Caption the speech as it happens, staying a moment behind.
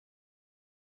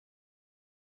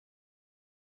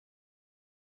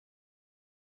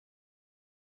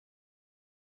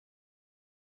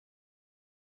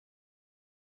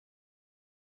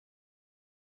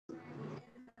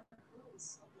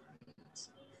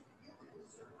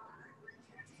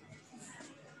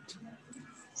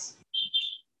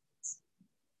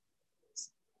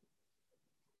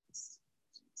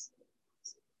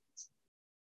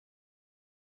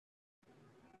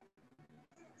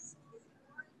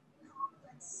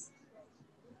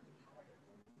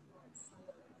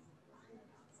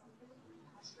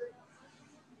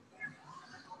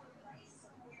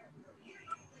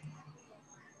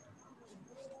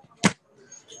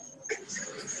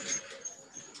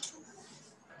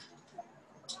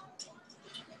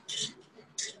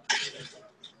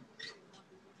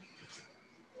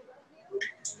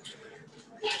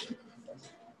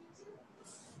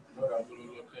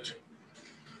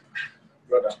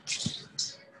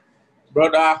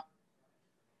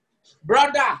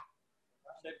Brother.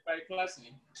 Check by class.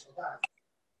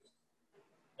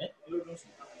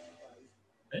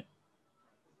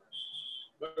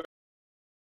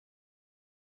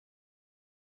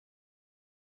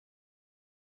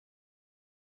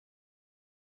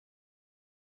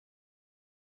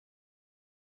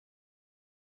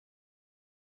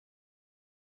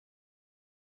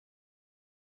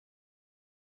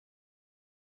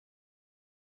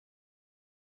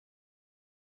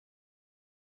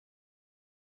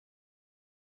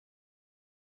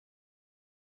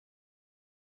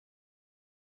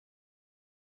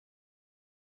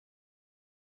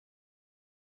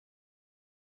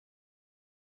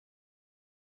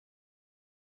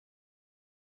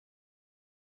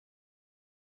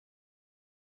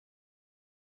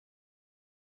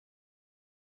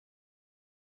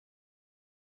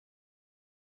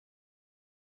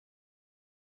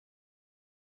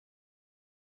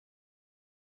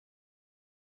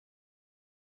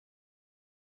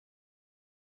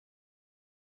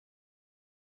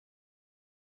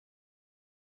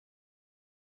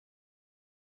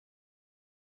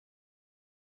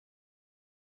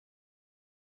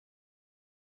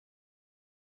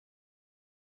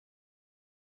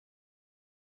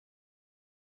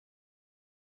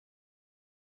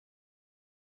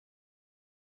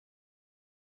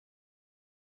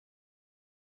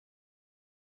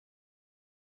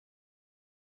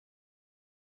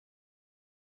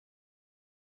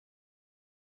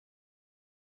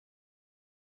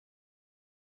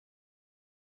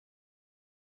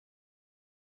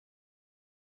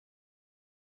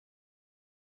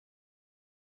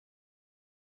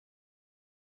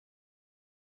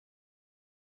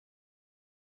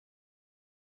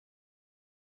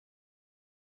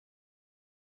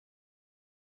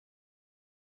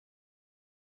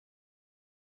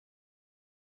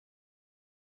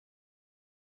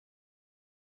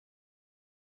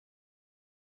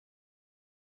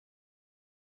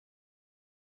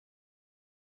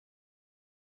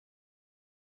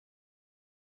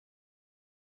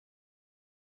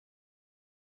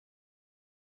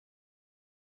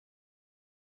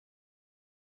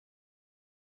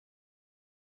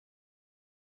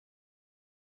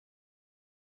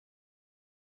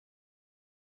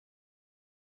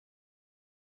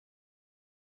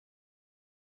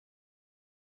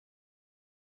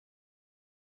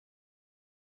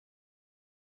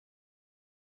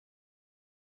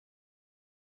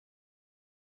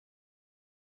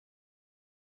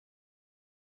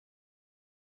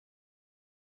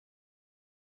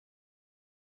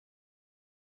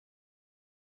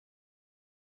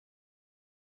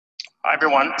 Hi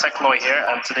everyone, Techloy here,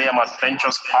 and today I'm at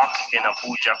Ventures Park in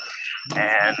Abuja,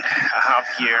 and I have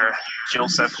here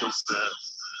Joseph, who's the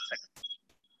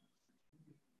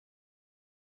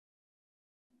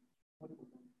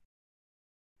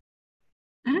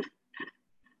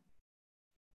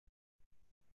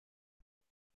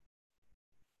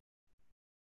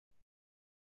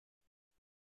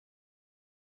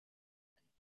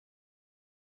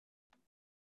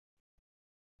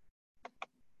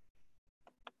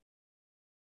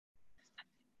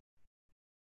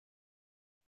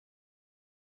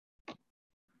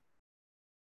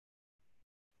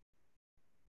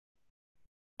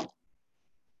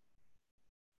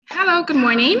Hello, good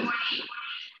morning.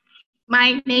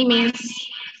 My name is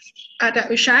Ada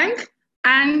Ushang,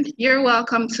 and you're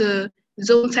welcome to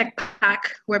Zone Tech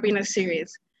Pack webinar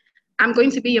series. I'm going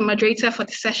to be your moderator for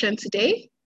the session today.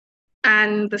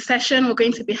 And the session we're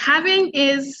going to be having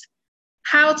is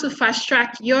how to fast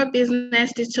track your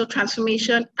business digital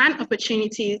transformation and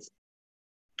opportunities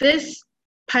this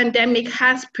pandemic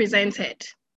has presented.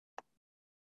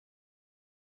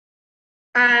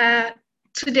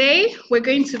 Today, we're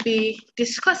going to be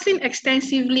discussing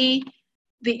extensively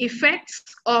the effects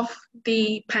of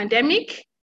the pandemic,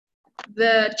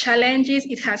 the challenges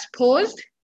it has posed,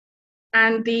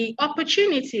 and the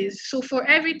opportunities. So for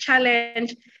every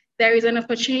challenge, there is an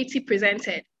opportunity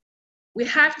presented. We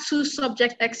have two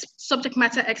subject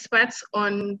matter experts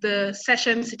on the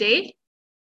session today.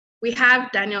 We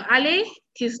have Daniel Ale,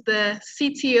 he's the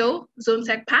CTO,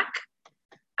 ZoneTech Pack.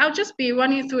 I'll just be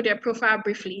running through their profile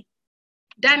briefly.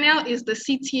 Daniel is the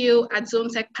CTO at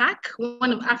ZoneTech Pack,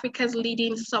 one of Africa's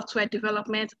leading software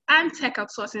development and tech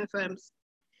outsourcing firms.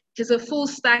 He's a full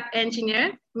stack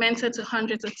engineer, mentor to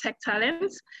hundreds of tech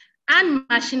talents, and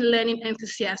machine learning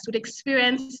enthusiast with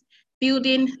experience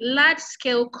building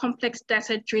large-scale, complex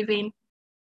data-driven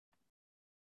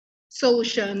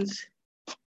solutions.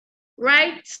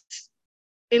 Right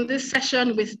in this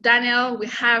session with Daniel, we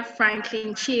have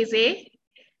Franklin Cheze,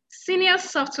 senior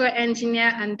software engineer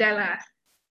at Andela.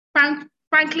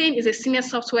 Franklin is a senior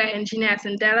software engineer at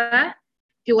Andela.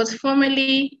 He was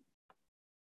formerly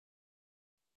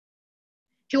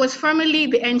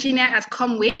the engineer at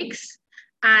Comwix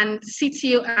and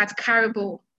CTO at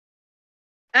Caribou.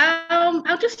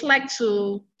 I'd just like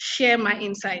to share my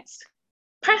insights.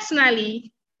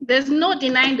 Personally, there's no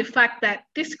denying the fact that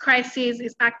this crisis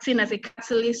is acting as a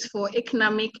catalyst for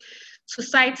economic,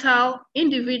 societal,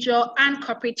 individual, and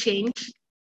corporate change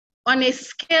on a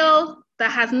scale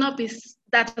that has not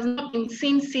been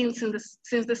seen since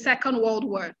the Second World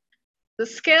War. The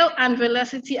scale and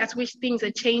velocity at which things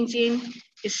are changing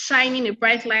is shining a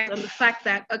bright light on the fact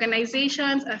that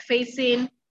organizations are facing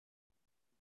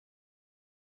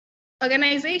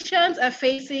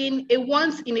a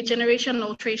once-in-a-generation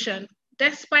alteration,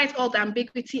 despite all the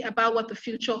ambiguity about what the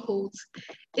future holds.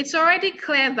 It's already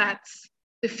clear that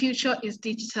the future is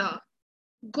digital.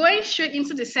 Going straight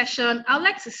into the session, I'd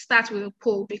like to start with a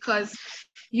poll because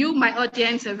you, my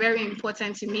audience, are very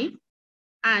important to me.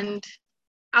 And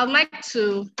I'd like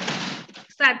to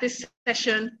start this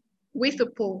session with a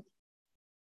poll.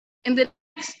 In the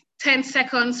next 10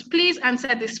 seconds, please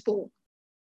answer this poll.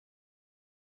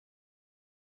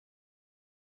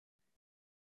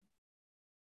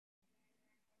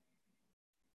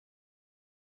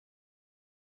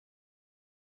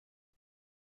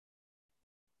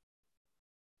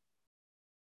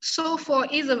 So for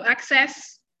ease of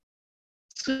access,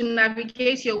 to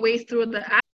navigate your way through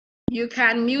the app, you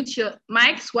can mute your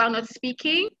mics while not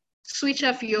speaking, switch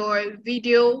off your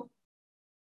video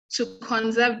to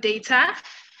conserve data,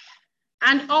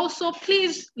 and also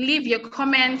please leave your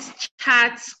comments,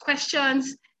 chats,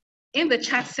 questions in the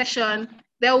chat session.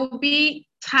 There will be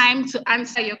time to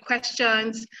answer your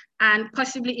questions and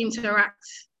possibly interact.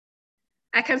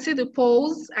 I can see the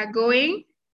polls are going.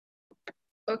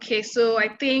 Okay, so I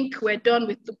think we're done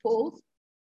with the polls.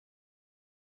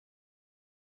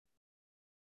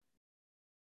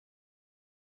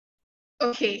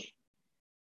 Okay,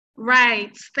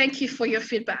 right, thank you for your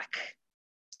feedback.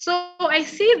 So I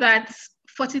see that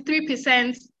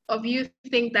 43% of you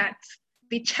think that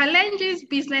the challenges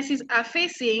businesses are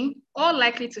facing or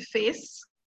likely to face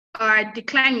are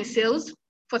decline in sales.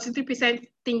 43%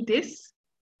 think this.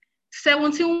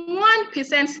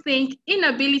 71% think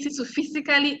inability to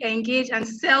physically engage and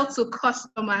sell to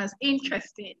customers.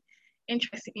 Interesting.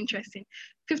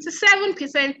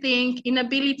 57% think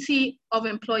inability of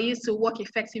employees to work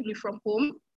effectively from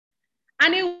home.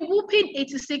 And a whooping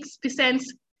 86%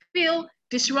 feel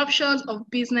disruptions of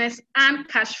business and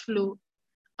cash flow.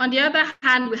 On the other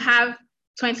hand, we have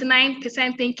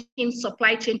 29% thinking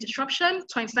supply chain disruption,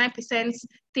 29%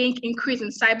 think increase in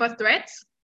cyber threats,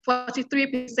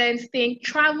 43% think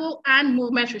travel and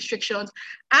movement restrictions.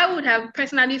 I would have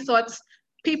personally thought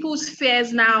people's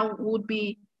fears now would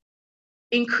be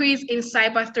increase in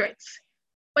cyber threats.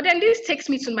 But then this takes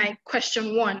me to my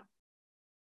question one.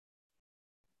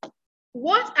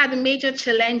 What are the major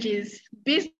challenges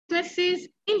businesses,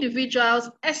 individuals,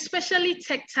 especially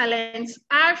tech talents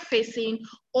are facing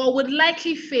or would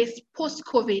likely face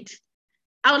post-COVID?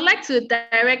 I would like to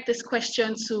direct this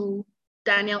question to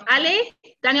Daniel Ale.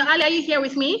 Daniel Ale, are you here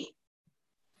with me?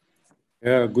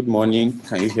 Yeah, good morning.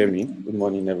 Can you hear me? Good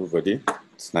morning, everybody.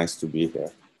 It's nice to be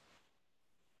here.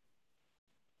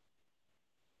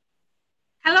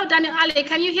 Hello, Daniel Ale,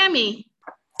 can you hear me?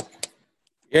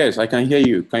 Yes, I can hear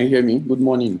you. Can you hear me? Good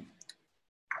morning.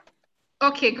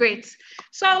 Okay, great.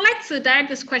 So I'd like to direct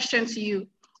this question to you.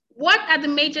 What are the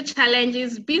major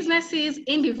challenges businesses,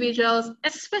 individuals,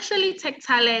 especially tech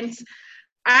talents,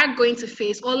 are going to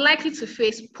face or likely to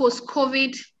face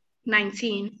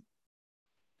post-COVID-19?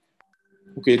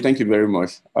 Okay, thank you very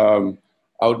much.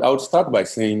 I would start by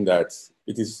saying that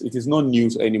it is not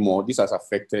news anymore. This has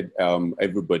affected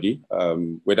everybody,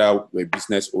 whether you're a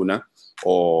business owner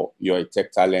or you're a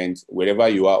tech talent, wherever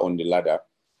you are on the ladder.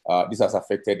 this has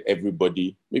affected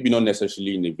everybody, maybe not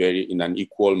necessarily in an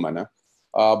equal manner.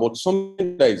 But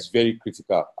something that is very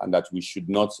critical and that we should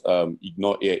not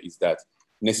ignore here is that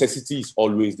necessity is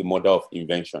always the mother of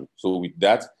invention. So with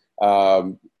that,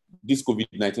 this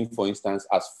COVID-19, for instance,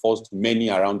 has forced many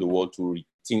around the world to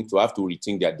have to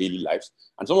rethink their daily lives.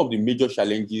 And some of the major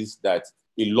challenges that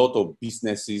a lot of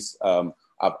businesses have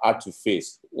had to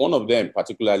face, one of them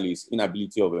particularly is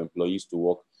inability of employees to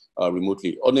work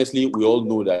remotely. Honestly, we all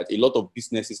know that a lot of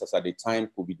businesses, as at the time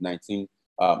COVID-19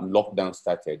 lockdown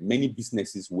started, many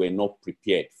businesses were not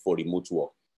prepared for remote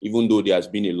work, even though there has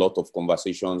been a lot of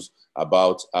conversations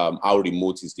about how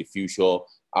remote is the future,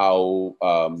 how,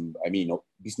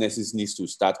 businesses need to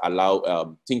start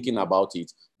thinking about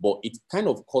it, but it kind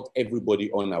of caught everybody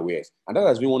unawares. And that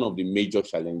has been one of the major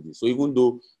challenges. So even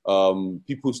though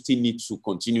people still need to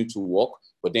continue to work,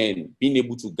 but then being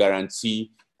able to guarantee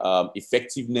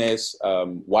effectiveness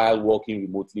while working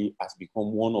remotely has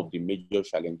become one of the major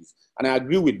challenges. And I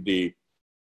agree with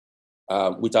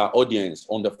with our audience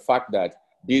on the fact that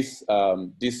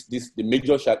one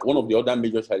of the other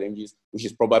major challenges, which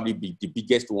is probably the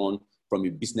biggest one from a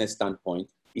business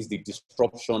standpoint, is the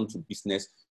disruption to business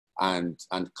and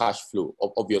cash flow.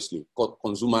 Obviously,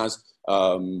 consumers,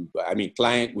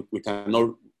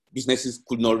 businesses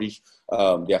could not reach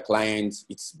their clients.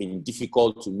 It's been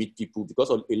difficult to meet people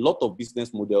because of a lot of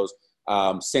business models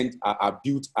are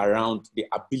built around the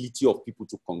ability of people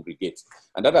to congregate.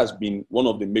 And that has been one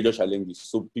of the major challenges.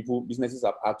 So businesses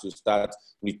have had to start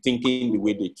rethinking the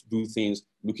way they do things,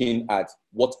 looking at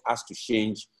what has to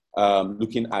change,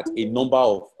 looking at a number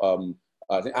of,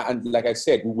 and like I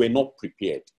said, we were not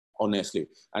prepared, honestly.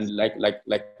 And like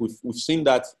we've seen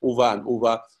that over and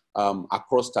over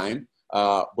across time,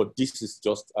 but this is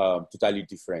just totally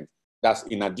different. That's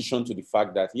in addition to the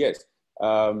fact that, yes,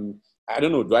 I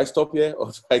don't know, do I stop here or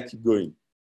do I keep going?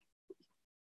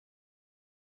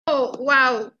 Oh,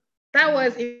 wow. That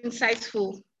was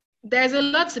insightful. There's a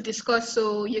lot to discuss,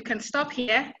 so you can stop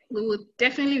here. We will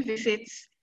definitely visit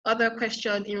other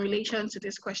questions in relation to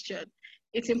this question.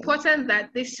 It's important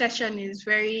that this session is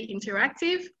very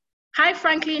interactive. Hi,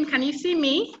 Franklin, can you see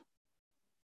me?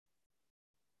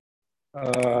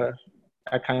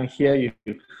 I can hear you.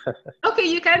 Okay,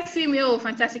 you can see me. Oh,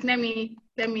 fantastic. Let me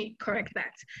correct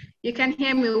that. You can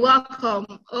hear me. Welcome.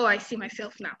 Oh, I see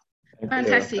myself now.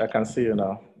 Fantastic. I can see you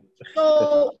now.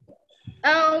 So,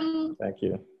 thank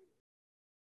you.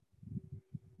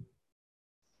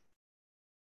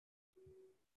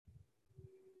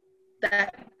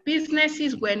 That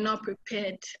businesses were not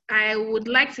prepared. I would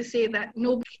like to say that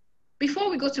no. Before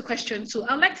we go to question 2,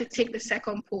 I'd like to take the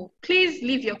second poll. Please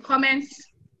leave your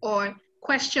comments or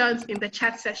questions in the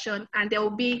chat session, and there will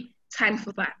be time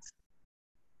for that.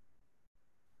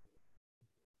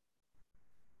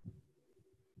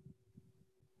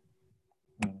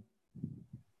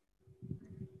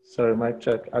 Sorry, mic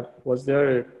check. Was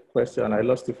there a question? I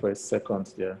lost it for a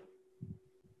second there.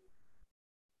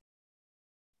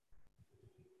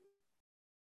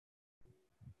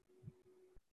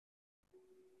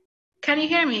 Can you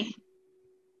hear me?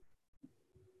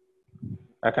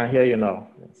 I can hear you now.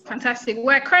 Fantastic.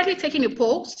 We're currently taking a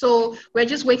poll, so we're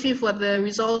just waiting for the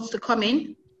results to come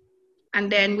in,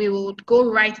 and then we will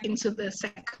go right into the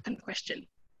second question.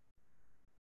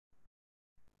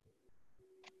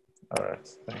 All right,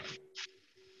 thank you.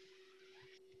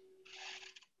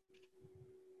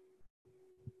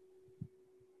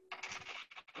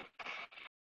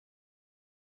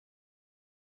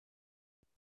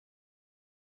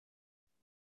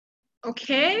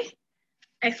 Okay,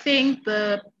 I think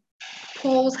the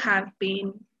polls have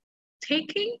been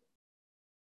taken.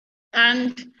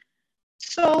 And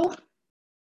so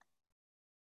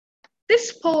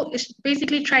this poll is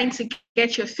basically trying to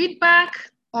get your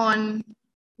feedback on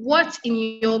what, in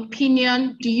your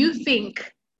opinion, do you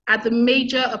think are the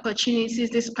major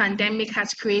opportunities this pandemic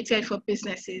has created for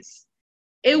businesses?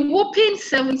 A whopping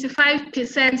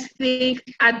 75% think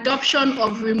adoption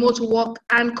of remote work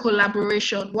and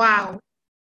collaboration. Wow,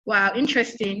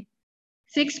 interesting.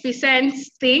 6%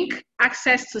 think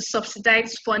access to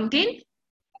subsidized funding.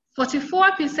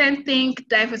 44% think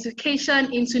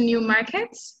diversification into new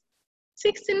markets.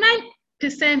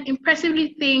 69%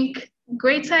 impressively think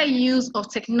greater use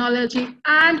of technology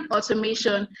and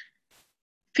automation.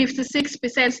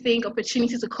 56% think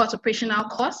opportunity to cut operational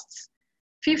costs.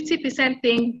 50%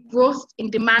 think growth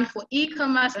in demand for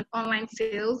e-commerce and online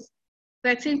sales.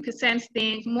 13%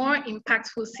 think more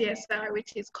impactful CSR,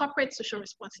 which is corporate social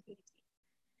responsibility.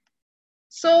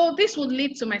 So this would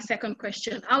lead to my second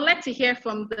question. I'd like to hear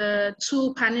from the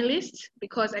two panelists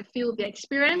because I feel their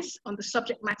experience on the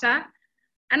subject matter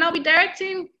And I'll be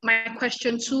directing my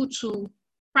question 2 to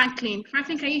Franklin.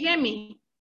 Franklin, can you hear me?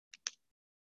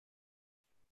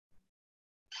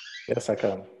 Yes, I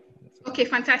can. Okay,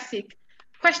 fantastic.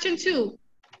 Question 2.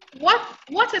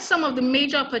 What are some of the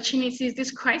major opportunities this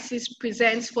crisis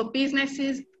presents for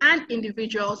businesses and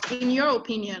individuals, in your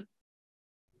opinion?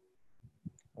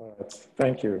 All right,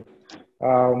 thank you.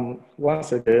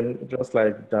 Once again, just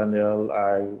like Daniel,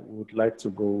 I would like to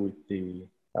go with the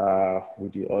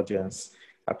audience.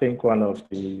 I think one of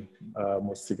the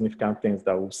most significant things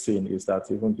that we've seen is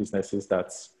that even businesses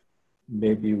that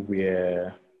maybe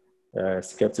were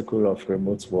skeptical of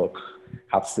remote work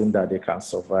have seen that they can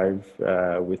survive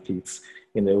with it.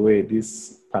 In a way,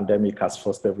 this pandemic has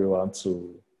forced everyone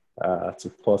to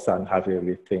pause and have a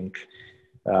rethink.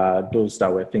 Those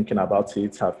that were thinking about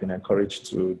it have been encouraged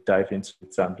to dive into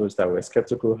it, and those that were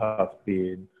skeptical have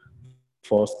been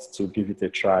forced to give it a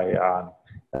try, and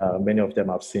many of them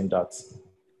have seen that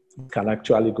it can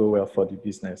actually go well for the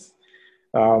business.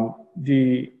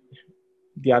 The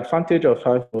advantage of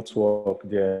having remote work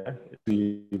there,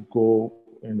 we go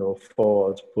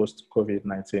forward post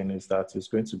COVID-19, is that it's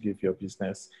going to give your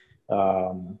business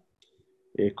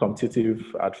a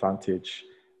competitive advantage,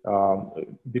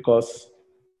 because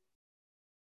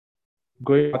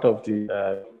going out of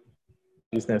the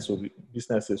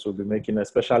businesses will be making,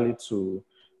 especially to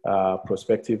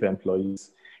prospective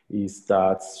employees, is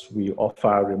that we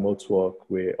offer remote work,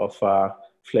 we offer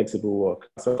flexible work.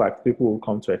 So in fact, people will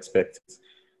come to expect it.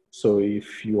 So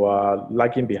if you are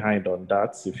lagging behind on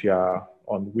that, if you are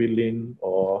unwilling,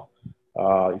 or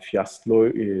if you are slow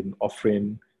in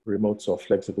offering remote or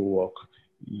flexible work,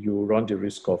 you run the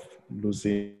risk of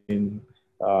losing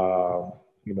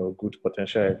good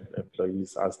potential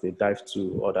employees as they dive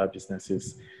to other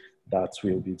businesses that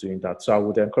will be doing that. So I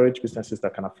would encourage businesses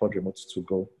that can afford remote to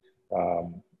go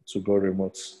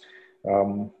remote.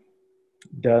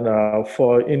 Then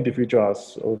for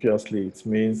individuals, obviously, it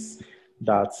means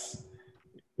that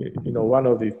one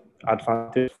of the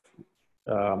advantages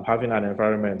having an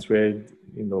environment where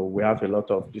we have a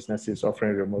lot of businesses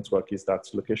offering remote work is that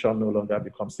location no longer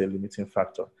becomes a limiting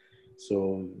factor.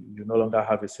 So you no longer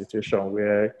have a situation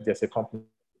where there's a company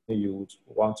you would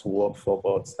want to work for,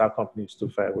 but that company is too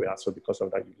far away, and so because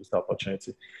of that, you lose the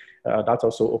opportunity. That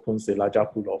also opens a larger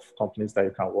pool of companies that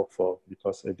you can work for,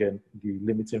 because again, the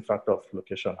limiting factor of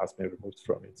location has been removed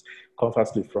from it.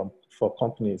 Conversely, for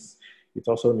companies, it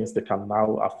also means they can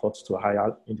now afford to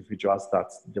hire individuals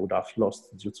that they would have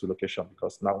lost due to location,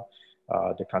 because now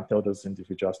they can tell those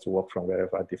individuals to work from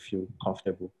wherever they feel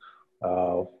comfortable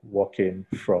working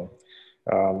from.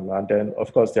 And then,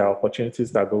 of course, there are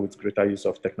opportunities that go with greater use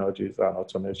of technologies and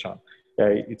automation.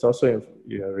 It also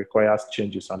requires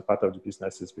changes on part of the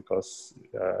businesses, because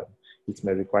it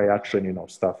may require training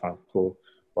of staff and co.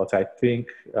 But I think,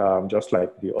 just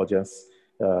like the audience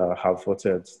have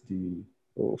voted,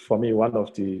 for me, one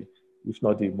of the, if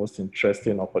not the most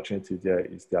interesting opportunity there,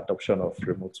 is the adoption of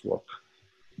remote work.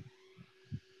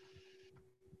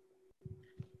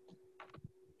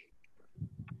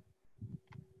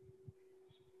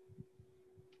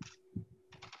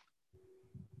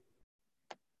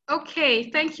 Okay,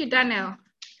 thank you, Daniel.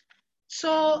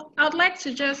 So I'd like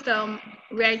to just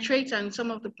reiterate on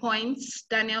some of the points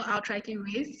Daniel outrightly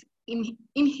raised. In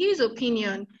his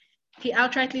opinion, he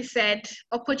outrightly said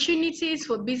opportunities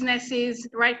for businesses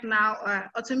right now are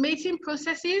automating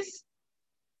processes,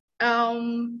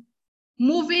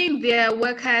 moving their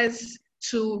workers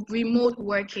to remote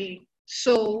working.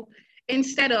 So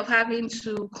instead of having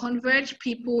to converge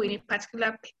people in a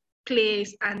particular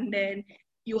place and then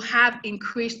you have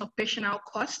increased operational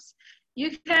costs,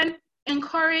 you can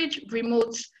encourage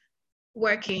remote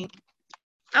working.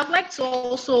 I'd like to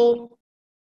also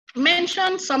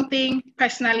mention something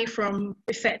personally from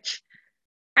research.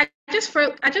 I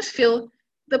just feel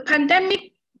the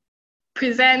pandemic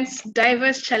presents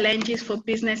diverse challenges for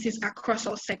businesses across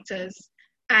all sectors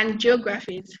and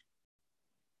geographies.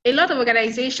 A lot of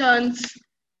organizations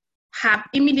have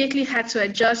immediately had to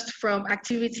adjust from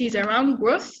activities around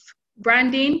growth,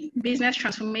 branding, business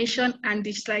transformation, and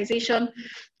digitalization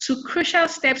to crucial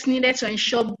steps needed to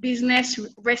ensure business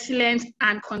resilience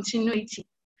and continuity.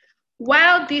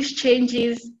 While these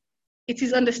changes, it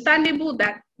is understandable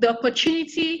that the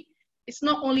opportunity is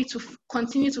not only to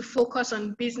continue to focus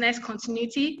on business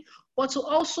continuity, but to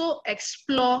also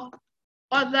explore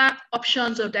other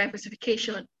options of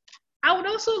diversification. I would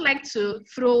also like to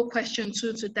throw question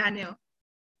 2 to Daniel.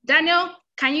 Daniel,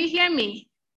 can you hear me?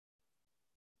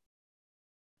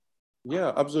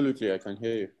 Yeah, absolutely. I can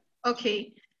hear you.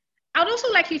 Okay. I would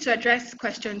also like you to address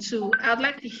question 2. I would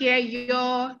like to hear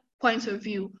your point of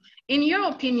view, in your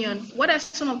opinion, what are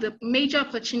some of the major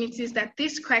opportunities that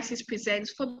this crisis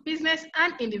presents for business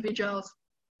and individuals?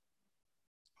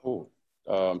 Oh,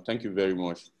 thank you very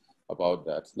much about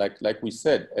that. Like we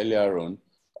said earlier on,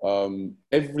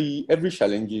 every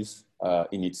challenges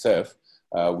in itself,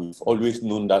 we've always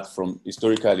known that from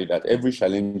historically that every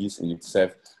challenges in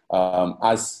itself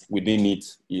has within it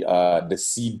the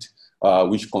seed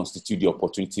which constitute the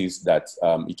opportunities that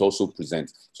it also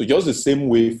presents. So just the same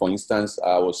way, for instance,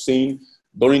 I was saying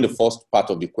during the first part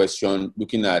of the question,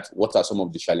 looking at what are some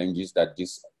of the challenges that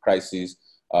this crisis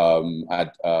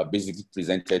had basically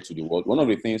presented to the world. One of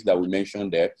the things that we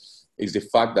mentioned there is the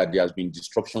fact that there has been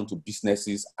disruption to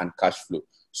businesses and cash flow.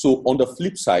 So on the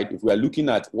flip side, if we are looking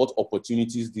at what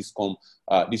opportunities this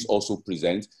also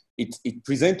presents, it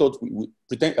presents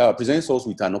us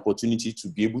with an opportunity to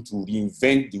be able to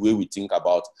reinvent the way we think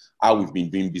about how we've been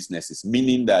doing businesses.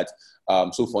 Meaning that,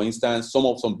 so for instance,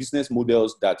 some business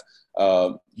models that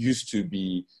used to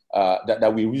be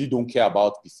that we really don't care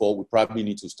about before, we probably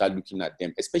need to start looking at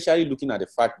them. Especially looking at the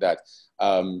fact that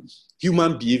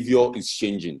human behavior is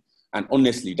changing. And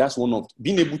honestly, that's one of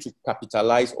being able to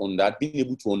capitalize on that, being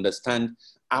able to understand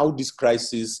how this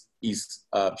crisis is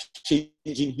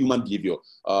changing human behavior,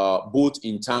 both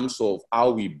in terms of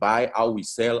how we buy, how we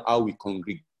sell, how we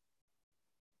congregate.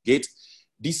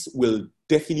 This will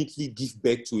definitely give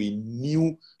birth to a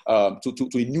new to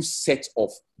a new set of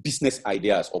business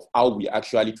ideas of how we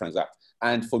actually transact.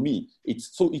 And for me,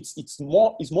 it's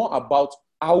more about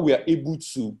how we are able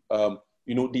to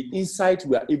the insight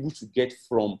we are able to get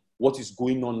from what is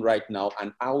going on right now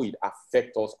and how it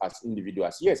affects us as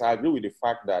individuals. Yes, I agree with the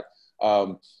fact that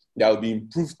there will be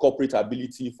improved corporate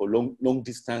ability for long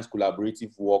distance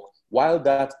collaborative work, while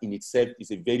that in itself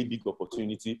is a very big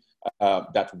opportunity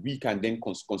that we can then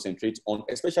concentrate on,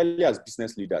 especially as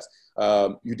business leaders.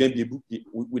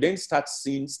 We then start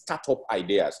seeing startup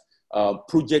ideas,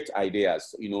 project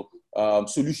ideas,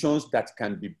 solutions that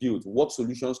can be built. What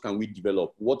solutions can we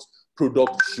develop? What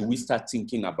product should we start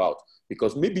thinking about?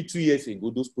 Because maybe 2 years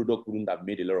ago, those products wouldn't have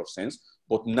made a lot of sense,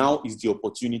 but now is the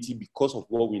opportunity because of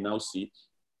what we now see.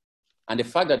 And the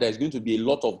fact that there's going to be a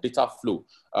lot of data flow.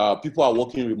 People are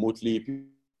working remotely,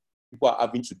 people are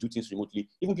having to do things remotely,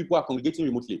 even people are congregating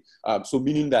remotely. So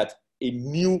meaning that a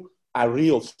new array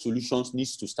of solutions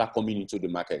needs to start coming into the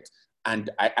market. And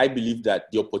I believe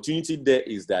that the opportunity there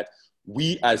is that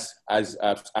we as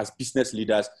business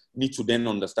leaders need to then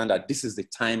understand that this is the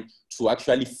time to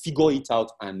actually figure it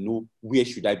out and know where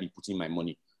should I be putting my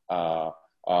money,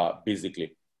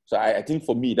 basically. So I think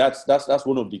for me, that's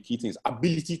one of the key things,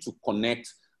 ability to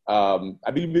connect,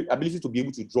 ability to be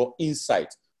able to draw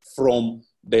insight from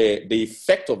the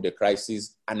effect of the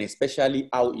crisis and especially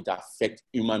how it affects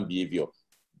human behavior.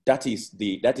 That is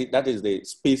the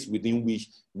space within which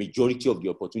majority of the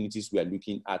opportunities we are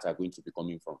looking at are going to be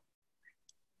coming from.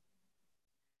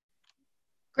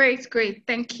 Great.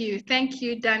 Thank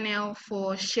you, Daniel,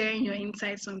 for sharing your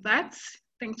insights on that.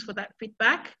 Thanks for that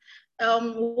feedback.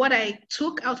 What I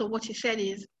took out of what you said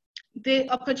is the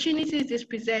opportunities this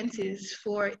presents is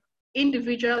for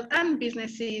individuals and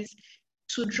businesses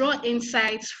to draw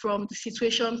insights from the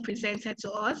situation presented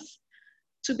to us,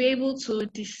 to be able to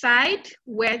decide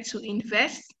where to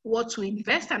invest, what to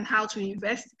invest, and how to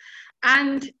invest,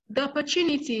 and the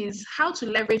opportunities, how to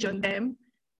leverage on them,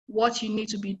 what you need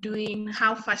to be doing,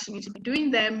 how fast you need to be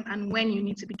doing them, and when you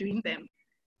need to be doing them.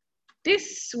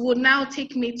 This will now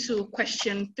take me to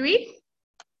question 3.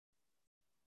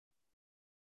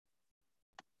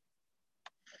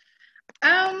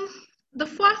 The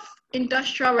 4th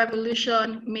industrial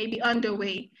revolution may be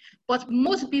underway, but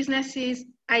most businesses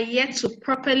are yet to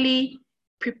properly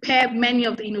prepare many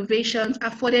of the innovations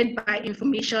afforded by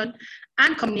information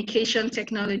and communication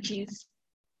technologies.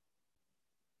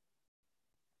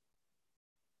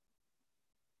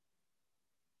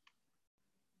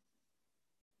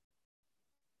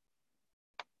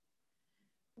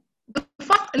 The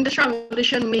 4th industrial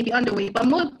revolution may be underway, but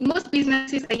most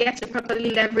businesses are yet to properly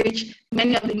leverage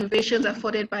many of the innovations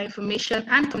afforded by information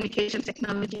and communication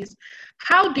technologies.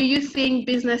 How do you think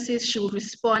businesses should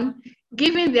respond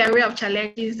given the array of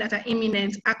challenges that are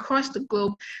imminent across the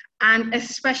globe and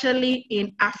especially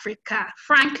in Africa?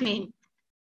 Franklin,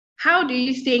 how do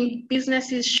you think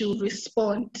businesses should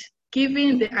respond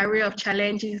given the array of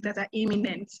challenges that are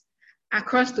imminent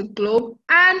across the globe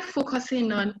and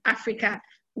focusing on Africa,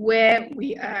 where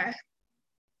we are?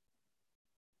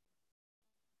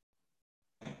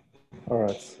 All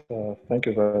right, thank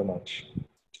you very much.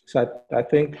 So I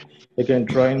think, again,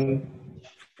 drawing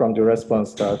from the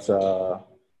response that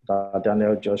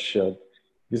Daniel just shared,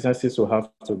 businesses will have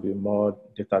to be more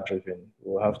data-driven.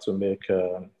 We'll have to make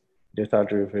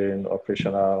data-driven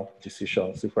operational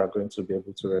decisions if we're going to be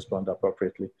able to respond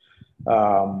appropriately.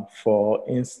 For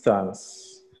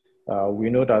instance, we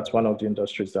know that one of the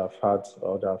industries that have had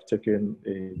or that have taken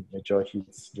a major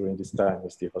hit during this time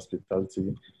is the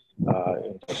hospitality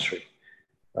industry.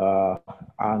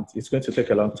 And it's going to take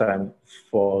a long time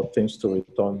for things to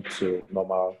return to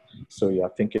normal. So you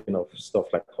are thinking of stuff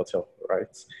like hotel,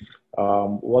 right?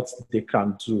 What they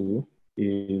can do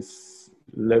is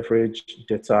leverage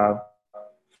data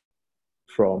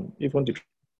from even the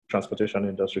transportation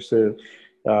industry. So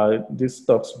this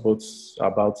talks both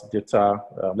about data,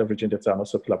 leveraging data, and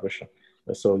also collaboration.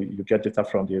 So you get data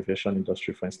from the aviation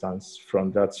industry, for instance.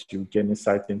 From that, you gain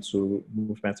insight into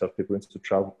movement of people into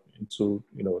travel,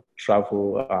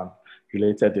 travel and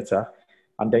related data,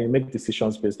 and then you make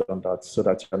decisions based on that, so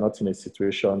that you're not in a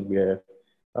situation where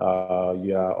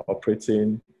you are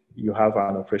operating. You have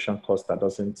an operation cost that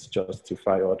doesn't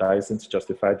justify or that isn't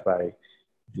justified by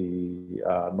the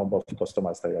number of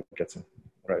customers that you're getting,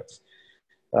 right?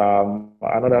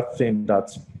 Another thing that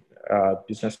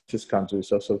businesses can do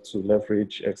is also to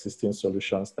leverage existing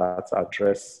solutions that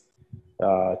address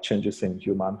changes in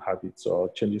human habits or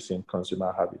changes in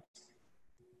consumer habits.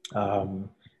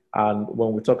 And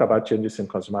when we talk about changes in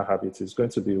consumer habits, it's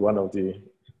going to be one of the,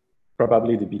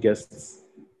 probably the biggest,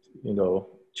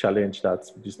 challenge that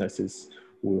businesses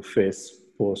will face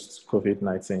post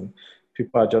COVID-19.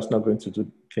 People are just not going to do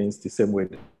things the same way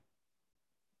to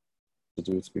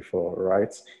do it before,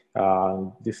 right?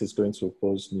 And this is going to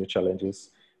pose new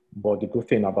challenges. But the good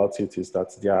thing about it is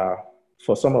that there are,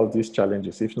 for some of these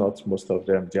challenges, if not most of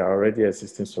them, there are already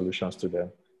existing solutions to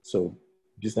them. So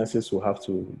businesses will have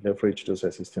to leverage those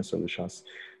existing solutions.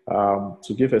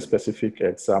 To give a specific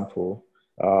example,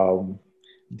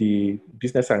 the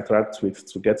business I interact with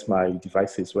to get my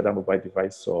devices, whether mobile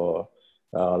device or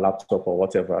laptop or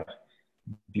whatever,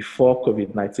 before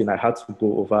COVID-19, I had to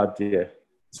go over there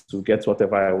to get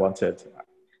whatever I wanted.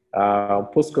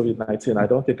 Post COVID-19, I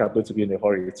don't think I'm going to be in a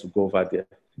hurry to go over there,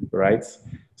 right?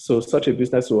 So such a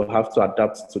business will have to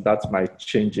adapt to that, my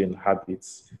changing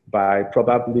habits, by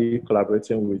probably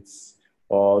collaborating with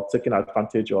or taking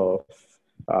advantage of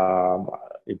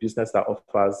a business that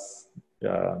offers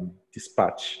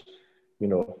dispatch,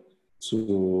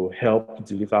 to help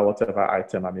deliver whatever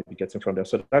item I may be getting from them.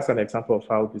 So that's an example of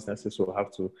how businesses will have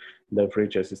to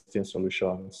leverage existing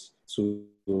solutions to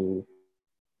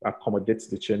accommodate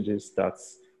the changes that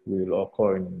will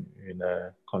occur in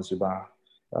consumer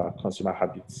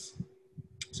habits.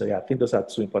 So yeah, I think those are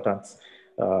two important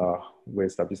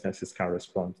ways that businesses can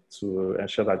respond to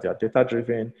ensure that they are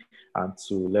data-driven and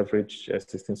to leverage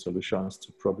existing solutions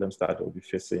to problems that they'll be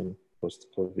facing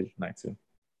post-COVID-19.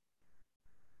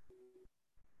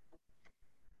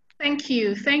 Thank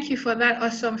you. Thank you for that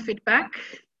awesome feedback.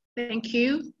 Thank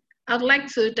you. I'd like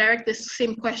to direct the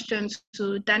same questions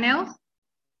to Daniel.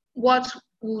 What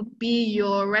would be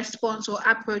your response or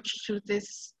approach to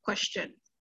this question?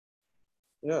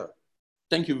 Yeah,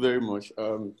 thank you very much.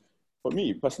 For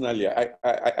me personally,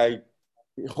 I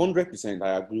 100%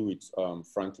 I agree with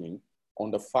Franklin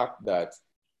on the fact that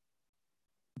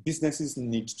businesses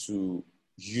need to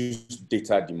use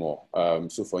data more.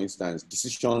 So for instance,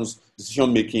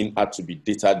 decision making had to be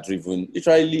data driven.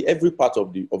 Literally every part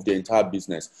of the entire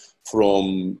business,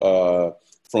 from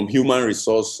human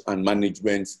resource and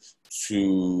management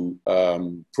to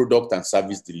product and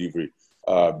service delivery.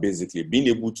 Basically being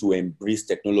able to embrace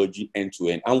technology end to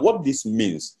end. And what this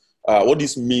means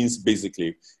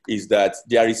basically is that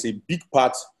there is a big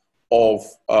part of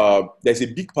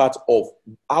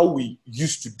how we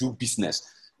used to do business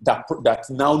that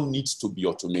now needs to be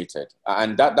automated.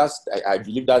 And I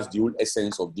believe that's the whole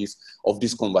essence of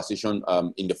this conversation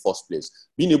in the first place.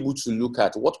 Being able to look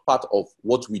at what part of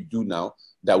what we do now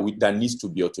that needs to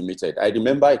be automated. I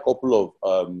remember a couple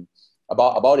of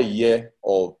about a year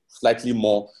or slightly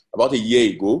more, about a year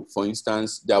ago, for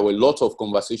instance, there were lots of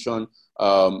conversation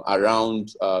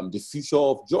around the future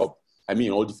of job.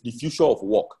 Or the future of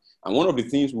work. And one of the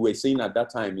things we were saying at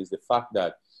that time is the fact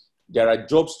that there are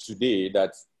jobs today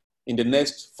that in the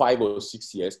next 5 or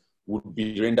 6 years would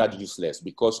be rendered useless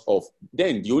because of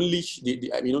then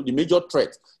the major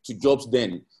threat to jobs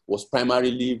then was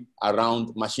primarily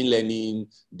around machine learning,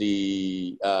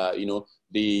 the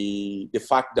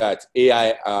fact that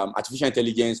AI, artificial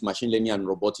intelligence, machine learning, and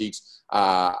robotics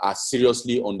are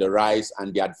seriously on the rise,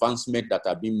 and the advancement that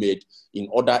are being made in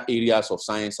other areas of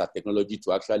science and technology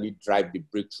to actually drive the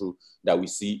breakthrough that we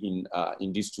see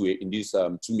in these two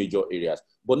major areas.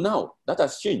 But now that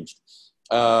has changed.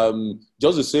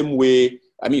 Just the same way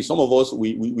I mean, some of us,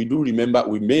 we do remember,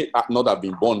 we may not have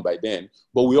been born by then,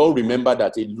 but we all remember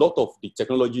that a lot of the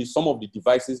technology, some of the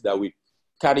devices that we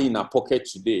carry in our pocket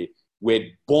today were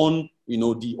born, you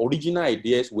know, the original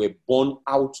ideas were born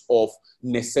out of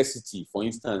necessity. For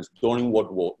instance, during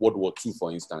World War II,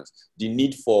 for instance, the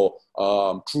need for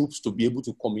troops to be able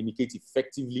to communicate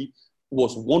effectively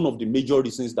was one of the major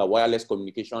reasons that wireless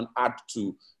communication had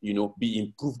to, you know, be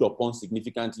improved upon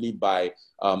significantly by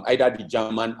either the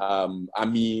German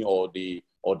army or the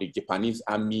Japanese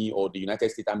army or the United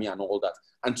States Army and all that.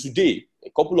 And today, a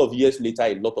couple of years later,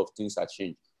 a lot of things have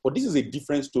changed. But this is a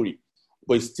different story,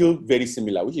 but it's still very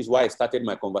similar, which is why I started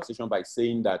my conversation by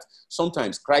saying that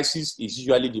sometimes crisis is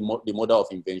usually the mother of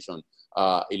invention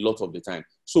a lot of the time.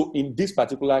 So in this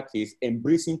particular case,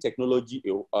 embracing technology,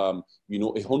 you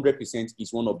know, 100%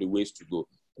 is one of the ways to go.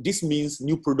 This means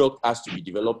new product has to be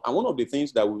developed. And one of the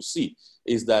things that we'll see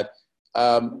is that,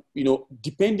 you know,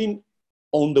 depending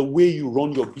on the way you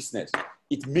run your business,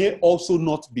 it may also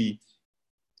not be,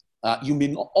 you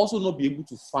may also not be able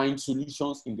to find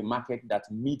solutions in the market that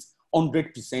meet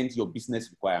 100% your business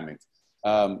requirement.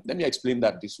 Let me explain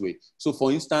that this way. So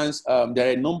for instance, there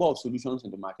are a number of solutions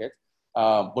in the market,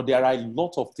 but there are a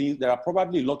lot of things, there are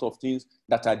probably a lot of things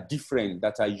that are different,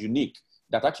 that are unique,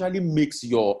 that actually makes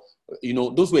your, you know,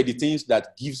 those were the things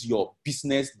that gives your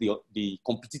business the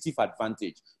competitive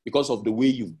advantage because of the way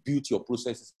you've built your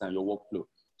processes and your workflow,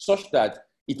 such that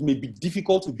it may be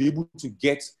difficult to be able to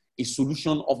get a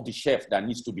solution off the shelf that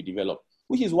needs to be developed,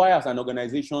 which is why as an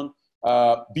organization,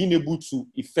 being able to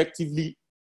effectively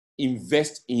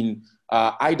invest in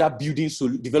either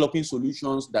developing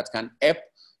solutions that can help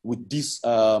with this,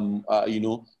 you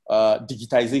know,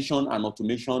 digitization and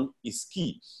automation is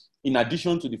key. In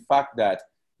addition to the fact that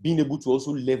being able to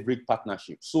also leverage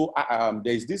partnerships. So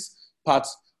there's this part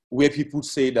where people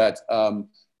say that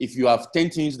if you have 10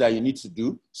 things that you need to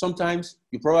do, sometimes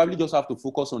you probably just have to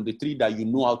focus on the 3 that you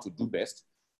know how to do best,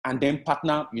 and then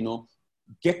partner, you know,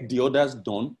 get the others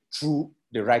done through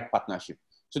the right partnership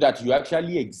so that you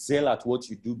actually excel at what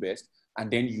you do best,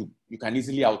 and then you can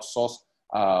easily outsource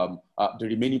the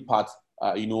remaining parts,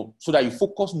 you know, so that you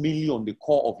focus mainly on the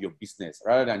core of your business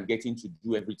rather than getting to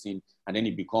do everything and then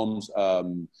it becomes,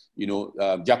 you know,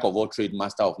 jack of all trades,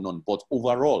 master of none. But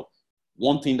overall,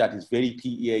 one thing that is very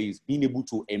key here is being able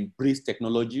to embrace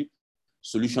technology,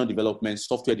 solution development,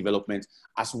 software development,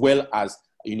 as well as,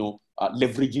 you know,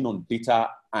 leveraging on data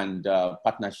and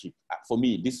partnership. For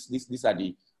me, these are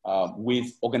the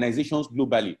ways organizations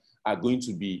globally are going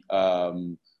to be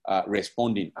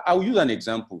responding. I'll use an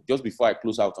example just before I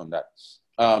close out on that.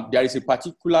 There is a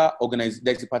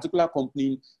particular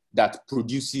company that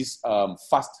produces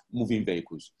fast-moving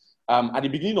vehicles. At the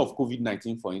beginning of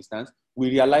COVID-19, for instance, we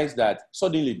realized that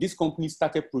suddenly this company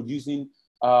started producing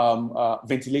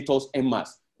ventilators en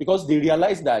masse because they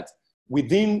realized that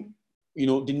within, you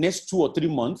know, the next 2 or 3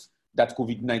 months that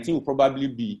COVID-19 will probably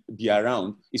be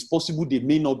around, it's possible they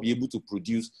may not be able to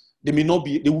produce. They may not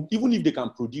be, even if they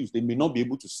can produce, they may not be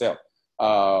able to sell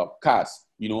cars,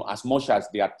 you know, as much as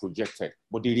they had projected.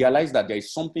 But they realized that there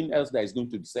is something else that is going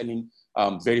to be selling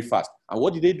very fast. And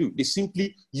what did they do? They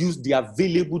simply used the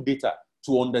available data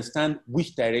to understand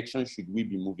which direction should we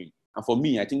be moving. And for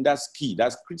me, I think that's key.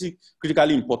 That's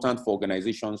critically important for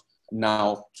organizations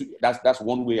now. That's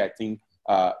one way I think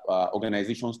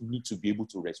organizations need to be able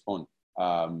to respond,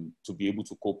 to be able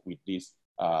to cope with this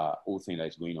whole thing that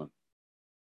is going on.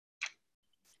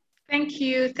 Thank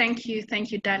you,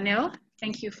 Daniel.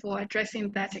 Thank you for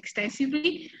addressing that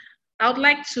extensively. I would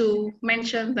like to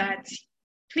mention that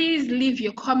please leave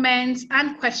your comments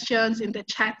and questions in the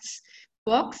chat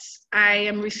box. I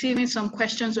am receiving some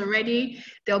questions already.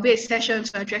 There'll be a session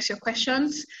to address your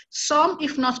questions, some,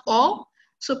 if not all.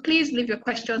 So please leave your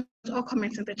questions or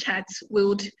comments in the chat.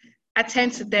 We'll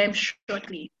attend to them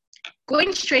shortly.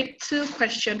 Going straight to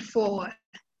question 4.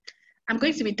 I'm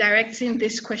going to be directing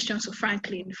this question to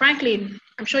Franklin. Franklin,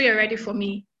 I'm sure you're ready for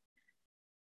me.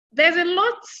 There's a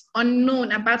lot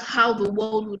unknown about how the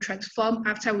world will transform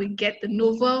after we get the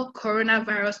novel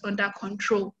coronavirus under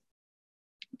control.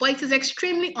 But it is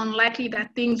extremely unlikely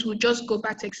that things will just go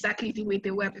back to exactly the way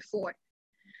they were before.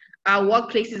 Our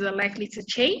workplaces are likely to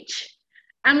change.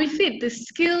 And with it, the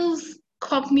skills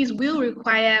companies will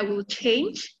require will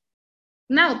change.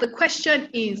 Now, the question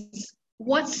is,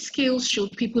 what skills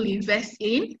should people invest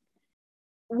in?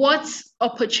 What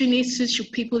opportunities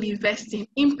should people invest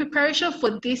in preparation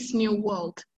for this new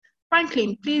world?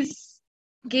 Franklin, please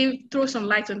throw some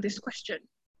light on this question.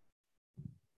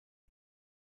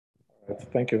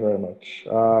 Thank you very much.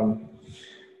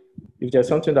 If there's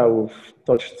something that we've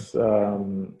touched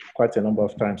quite a number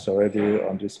of times already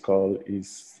on this call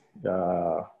is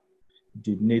the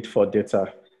need for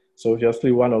data. So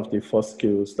obviously one of the first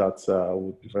skills that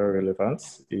would be very relevant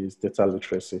is data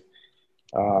literacy.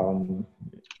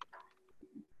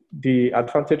 The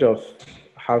advantage of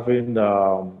having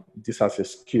this as a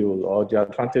skill, or the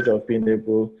advantage of being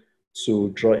able to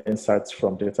draw insights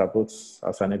from data, both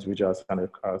as an individual and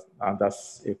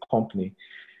as a company,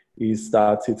 is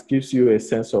that it gives you a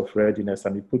sense of readiness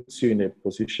and it puts you in a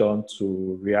position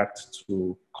to react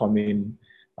to coming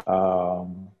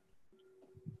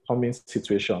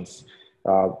situations.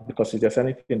 Because if there's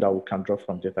anything that we can draw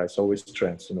from data, it's always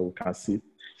trends. We can see,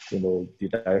 the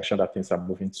direction that things are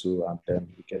moving to, and then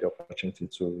we get the opportunity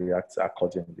to react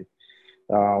accordingly.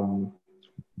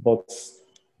 But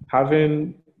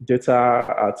having data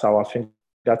at our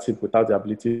fingertip without the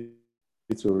ability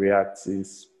to react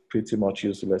is pretty much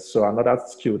useless. So another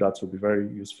skill that will be very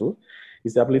useful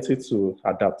is the ability to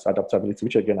adaptability,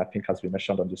 which again, I think has been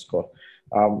mentioned on this call.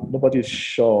 Nobody is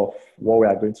sure of what we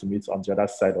are going to meet on the other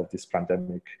side of this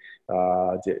pandemic.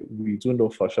 We do know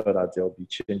for sure that there will be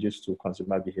changes to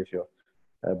consumer behavior,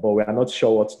 but we are not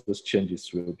sure what those changes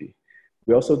will be.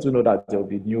 We also do know that there will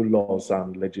be new laws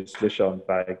and legislation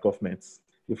by governments,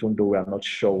 even though we are not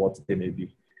sure what they may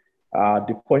be.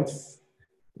 The point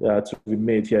to be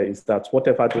made here is that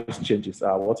whatever those changes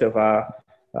are, whatever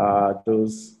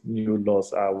those new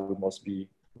laws are, we must be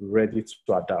ready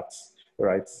to adapt,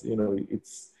 right?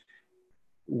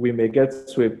 We may get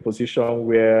to a position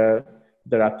where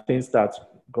there are things that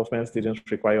governments didn't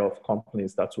require of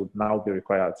companies that would now be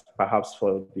required, perhaps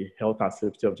for the health and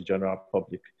safety of the general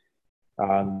public.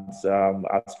 And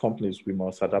as companies, we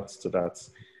must adapt to that.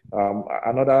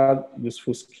 Another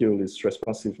useful skill is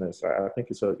responsiveness. I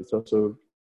think it's also,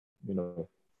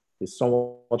 is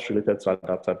somewhat related to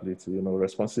adaptability,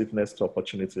 responsiveness to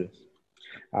opportunity.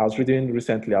 I was reading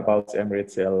recently about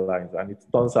Emirates Airlines, and it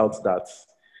turns out that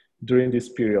during this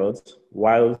period,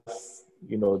 while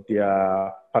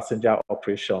their passenger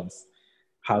operations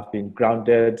have been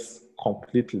grounded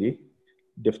completely,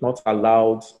 they've not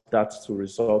allowed that to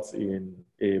result in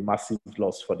a massive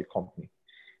loss for the company.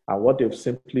 And what they've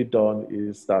simply done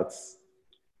is that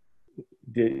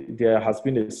there has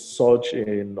been a surge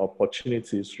in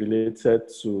opportunities related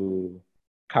to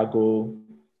cargo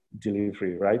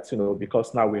delivery, right?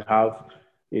 Because now we have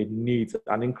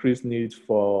an increased need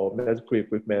for medical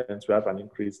equipment, we have an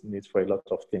increased need for a lot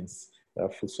of things,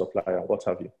 food supply and what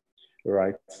have you,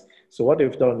 right? So what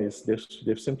they've done is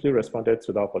they've simply responded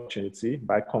to the opportunity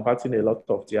by converting a lot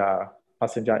of their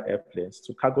passenger airplanes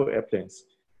to cargo airplanes,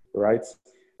 right?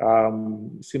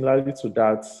 Similarly to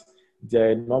that, there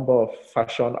are a number of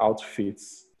fashion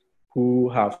outfits who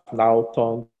have now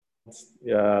turned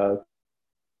to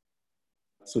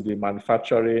the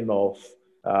manufacturing of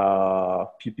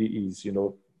PPEs,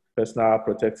 personal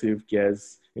protective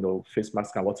gears, face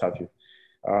masks and what have you.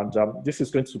 And this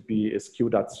is going to be a skill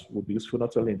that will be useful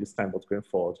not only in this time, but going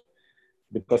forward.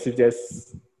 Because if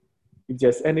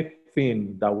there's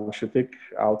anything that we should take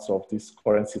out of this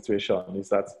current situation, is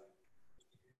that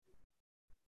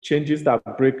changes that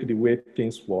break the way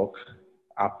things work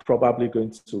are probably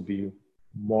going to be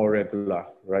more regular,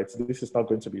 right? This is not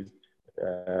going to be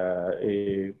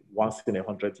a once in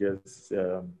 100 years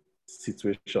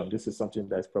situation. This is something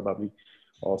that is probably,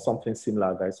 or something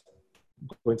similar that is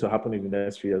going to happen in the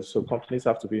next few years. So companies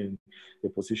have to be in a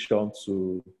position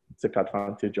to take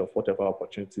advantage of whatever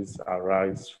opportunities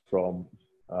arise from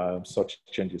such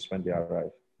changes when they arrive.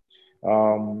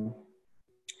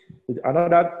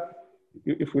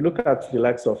 If we look at the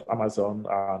likes of Amazon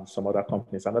and some other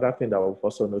companies, another thing that we've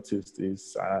also noticed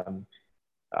is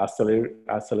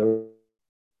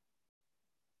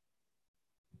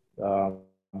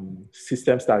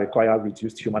systems that require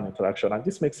reduced human interaction. And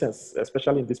this makes sense,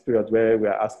 especially in this period where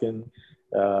we're asking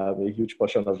a huge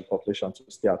portion of the population to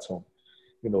stay at home.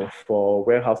 For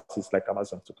warehouses like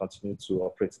Amazon to continue to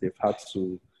operate, they've had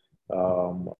to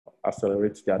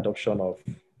accelerate the adoption of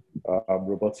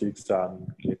robotics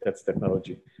and related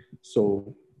technology.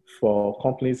 So for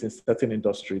companies in certain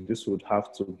industry, this would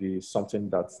have to be something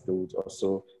that they would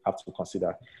also have to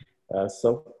consider.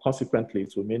 So consequently,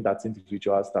 it will mean that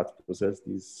individuals that possess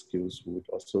these skills would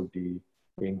also be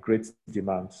in great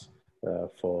demand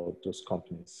for those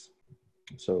companies.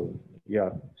 So yeah,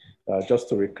 just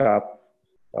to recap,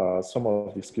 some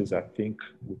of the skills I think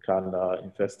we can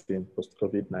invest in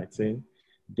post-COVID-19: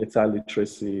 data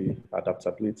literacy,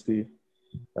 adaptability,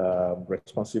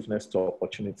 responsiveness to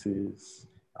opportunities,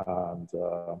 and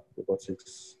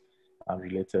robotics and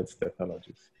related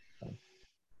technologies.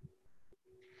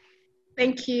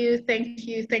 Thank you,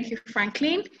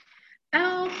 Franklin.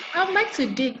 I would like to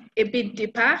dig a bit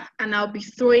deeper, and I'll be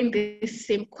throwing this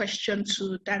same question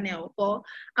to Daniel, but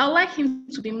I would like him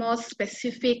to be more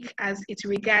specific as it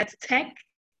regards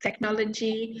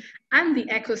technology, and the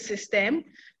ecosystem.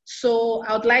 So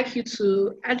I would like you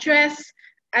to address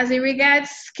as it regards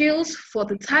skills for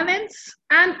the talents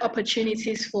and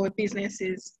opportunities for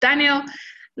businesses. Daniel,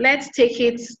 let's take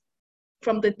it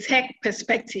from the tech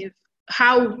perspective.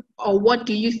 How or what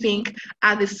do you think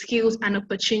are the skills and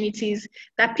opportunities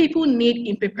that people need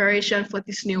in preparation for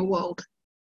this new world?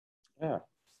 Yeah,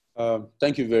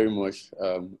 thank you very much,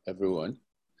 everyone.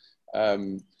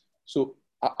 So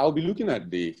I'll be looking at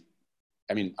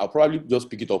I'll probably just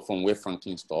pick it up from where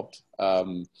Franklin stopped.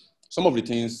 Some of the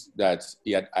things that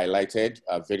he had highlighted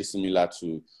are very similar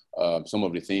to some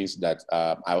of the things that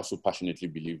I also passionately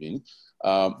believe in.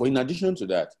 But in addition to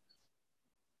that,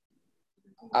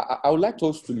 I would like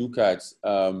us to look at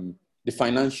the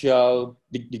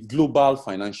global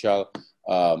financial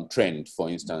trend, for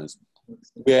instance.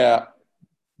 We're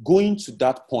going to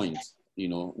that point,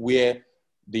 where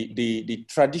the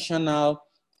traditional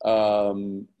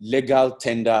legal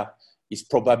tender is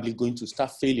probably going to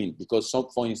start failing because,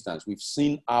 for instance, we've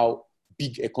seen how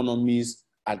big economies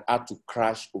had to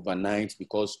crash overnight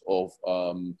because of,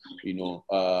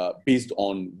 based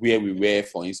on where we were,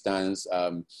 for instance.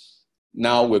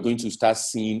 Now we're going to start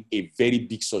seeing a very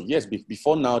big surge. Yes,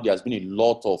 before now, there has been a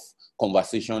lot of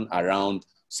conversation around,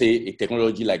 say, a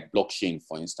technology like blockchain,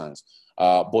 for instance.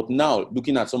 But now,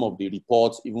 looking at some of the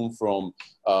reports, even from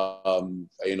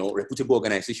reputable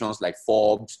organizations like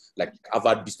Forbes, like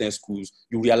Harvard Business Schools,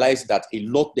 you realize that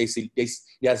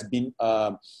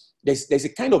there's a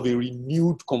kind of a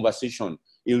renewed conversation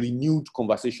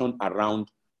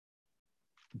around,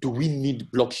 do we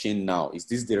need blockchain now? Is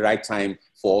this the right time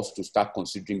for us to start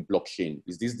considering blockchain?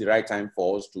 Is this the right time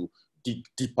for us to dig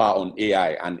deeper on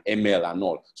AI and ML and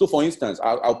all? So for instance,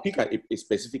 I'll pick a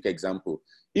specific example.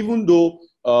 Even though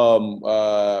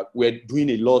we're doing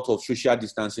a lot of social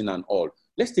distancing and all,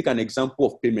 let's take an example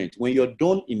of payment. When you're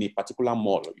done in a particular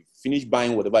mall, you finish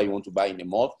buying whatever you want to buy in a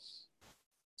mall,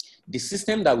 the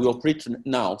system that we operate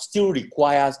now still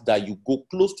requires that you go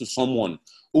close to someone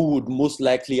who would most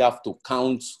likely have to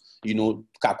count,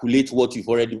 calculate what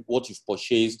you've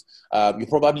purchased. You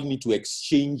probably need to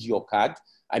exchange your card.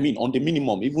 I mean, on the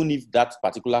minimum, even if that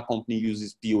particular company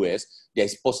uses POS,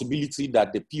 there's possibility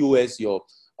that the POS you're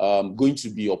going to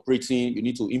be operating, you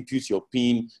need to input your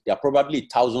PIN. There are probably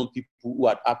 1,000 people who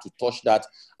had to touch that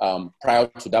prior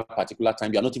to that particular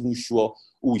time. You're not even sure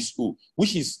who is who,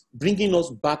 which is bringing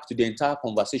us back to the entire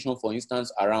conversation, for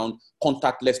instance, around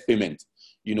contactless payment.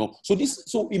 So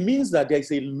it means that there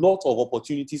is a lot of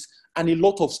opportunities and a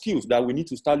lot of skills that we need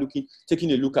to start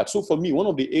taking a look at. So for me, one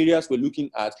of the areas we're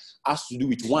looking at has to do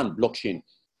with blockchain.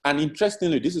 And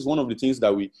interestingly, this is one of the things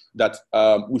that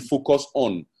we focus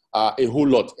on a whole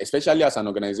lot, especially as an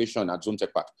organization at Zone Tech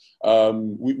Park.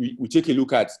 We take a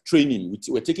look at training.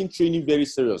 We're taking training very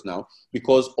serious now,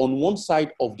 because on one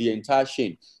side of the entire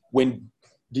chain, when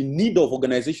the need of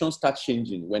organizations start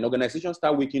changing, when organizations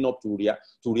start waking up to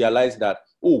realize that,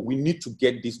 we need to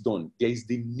get this done, there is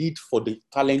the need for the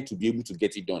talent to be able to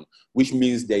get it done, which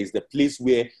means there is the place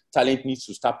where talent needs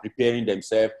to start preparing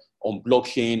themselves on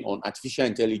blockchain, on artificial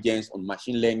intelligence, on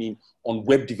machine learning, on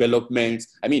web development.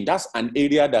 I mean, that's an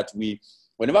area that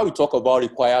whenever we talk about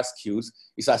required skills,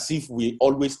 it's as if we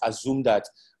always assume that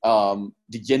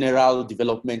the general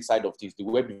development side of things, the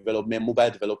web development, mobile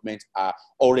development, are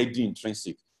already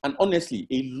intrinsic. And honestly,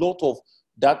 a lot of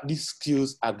these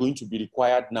skills are going to be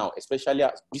required now, especially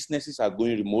as businesses are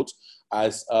going remote,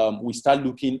 as we start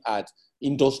looking at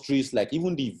industries like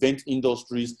even the event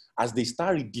industries, as they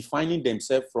start redefining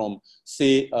themselves from,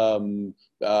 say,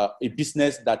 a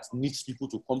business that needs people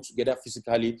to come together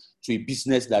physically to a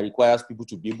business that requires people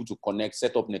to be able to connect,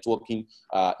 set up networking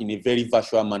in a very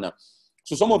virtual manner.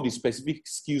 So some of the specific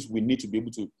skills we need to be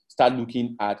able to start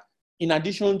looking at, in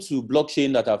addition to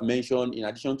blockchain that I've mentioned, in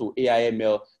addition to AI,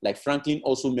 ML, like Franklin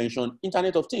also mentioned,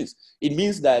 Internet of Things. It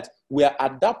means that we are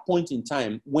at that point in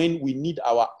time when we need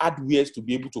our hardwares to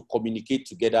be able to communicate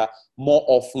together more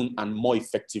often and more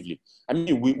effectively. I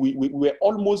mean, we're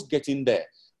almost getting there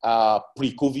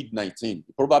pre-COVID-19.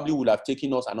 It probably would have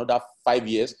taken us another 5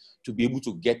 years to be able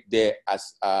to get there,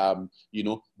 as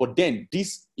but then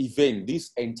this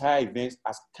entire event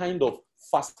has kind of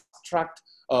fast-tracked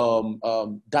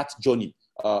that journey.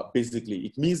 Basically,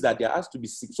 it means that there has to be,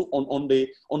 so on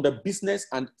the business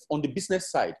and on the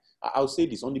business side, I'll say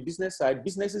this, on the business side,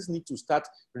 businesses need to start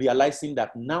realizing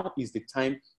that now is the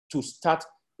time to start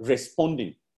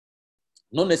responding,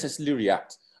 not necessarily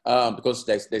react, because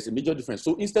there's a major difference.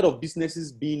 So instead of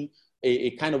businesses being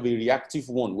a kind of a reactive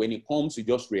one. When it comes, you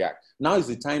just react. Now is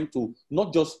the time to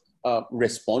not just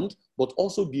respond, but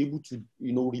also be able to,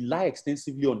 rely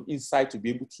extensively on insight to be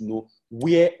able to know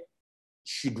where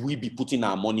should we be putting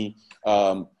our money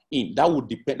in. That would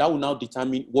depend. That will now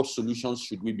determine what solutions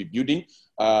should we be building.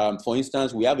 For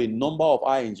instance, we have a number of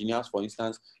our engineers, for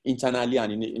instance, internally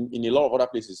and in a lot of other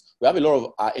places. We have a lot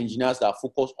of our engineers that are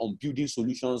focused on building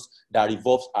solutions that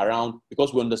revolves around,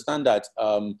 because we understand that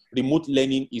remote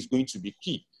learning is going to be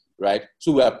key, right?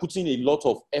 So we are putting a lot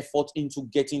of effort into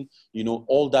getting,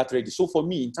 all that ready. So for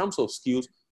me, in terms of skills,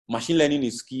 machine learning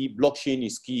is key, blockchain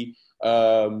is key,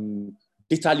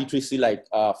 data literacy, like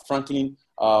Franklin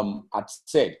had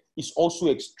said, is also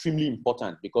extremely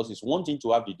important, because it's one thing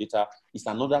to have the data, it's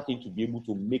another thing to be able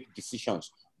to make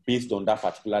decisions based on that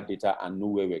particular data and know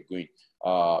where we're going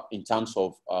in terms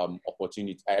of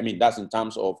opportunity. I mean, that's in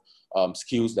terms of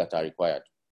skills that are required.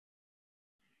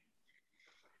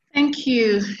 Thank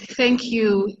you. Thank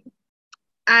you.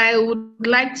 I would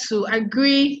like to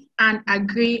agree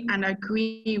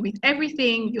with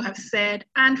everything you have said,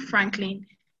 and Franklin.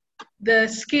 The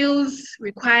skills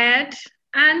required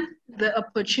and the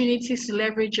opportunities to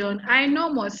leverage on are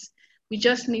enormous. We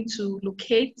just need to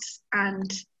locate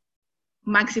and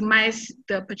maximize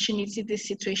the opportunity this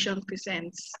situation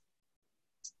presents.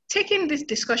 Taking this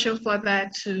discussion further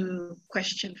to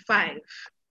question 5.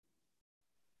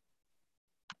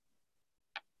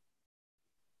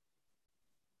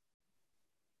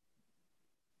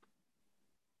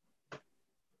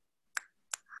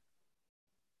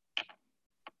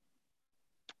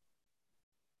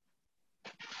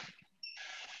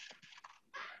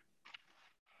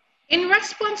 In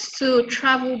response to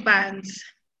travel bans,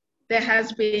 there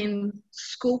has been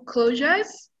school closures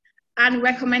and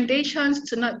recommendations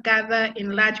to not gather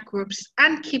in large groups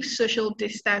and keep social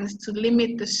distance to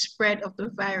limit the spread of the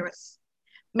virus.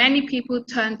 Many people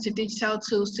turn to digital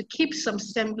tools to keep some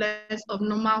semblance of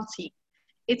normality.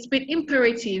 It's been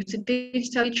imperative to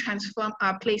digitally transform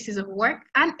our places of work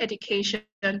and education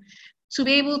to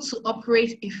be able to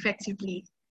operate effectively.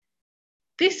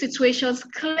 These situations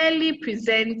clearly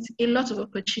present a lot of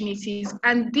opportunities,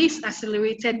 and this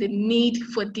accelerated the need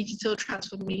for digital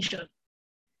transformation.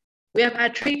 We have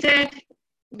iterated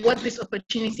what these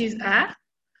opportunities are.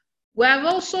 We have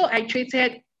also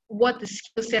iterated what the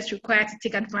skill sets required to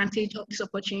take advantage of these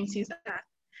opportunities are.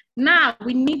 Now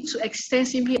we need to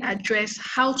extensively address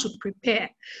how to prepare.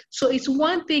 So it's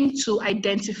one thing to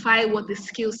identify what the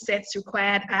skill sets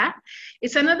required are.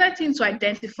 It's another thing to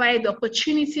identify the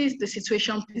opportunities the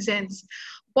situation presents.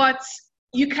 But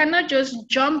you cannot just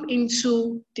jump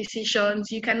into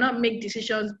decisions. You cannot make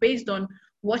decisions based on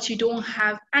what you don't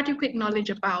have adequate knowledge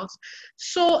about.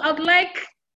 So I'd like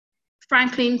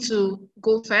Franklin to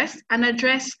go first and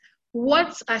address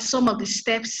what are some of the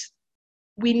steps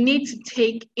we need to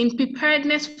take in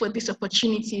preparedness for these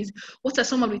opportunities. What are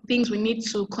some of the things we need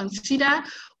to consider?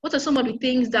 What are some of the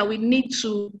things that we need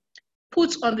to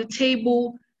put on the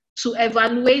table to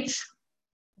evaluate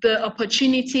the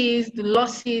opportunities, the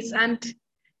losses, and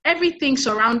everything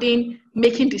surrounding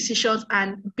making decisions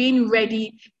and being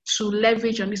ready to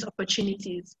leverage on these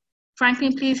opportunities?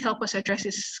 Franklin, please help us address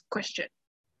this question.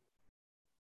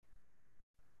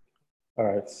 All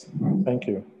right, thank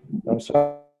you.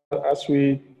 So as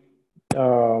we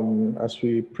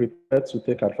prepare to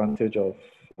take advantage of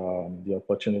the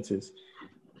opportunities,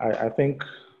 I think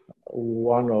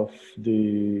one of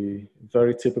the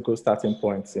very typical starting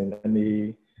points in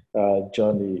any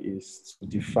journey is to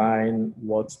define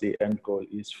what the end goal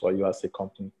is for you as a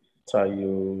company. What are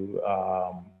you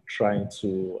trying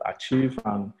to achieve,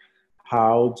 and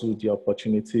how do the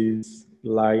opportunities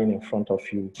lying in front of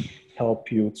you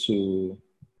help you to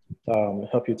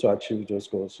achieve those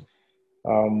goals?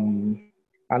 And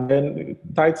then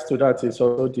tied to that is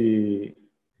also the,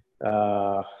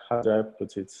 how do I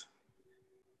put it?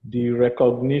 The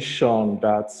recognition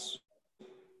that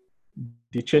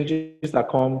the changes that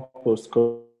come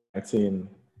post-COVID-19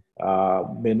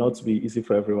 may not be easy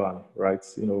for everyone, right?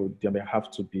 There may have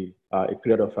to be a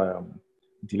period of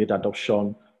delayed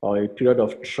adoption or a period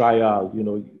of trial.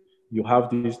 You have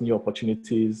these new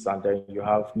opportunities and then you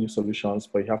have new solutions,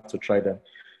 but you have to try them.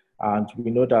 And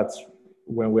we know that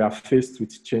when we are faced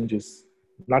with changes,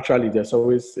 naturally there's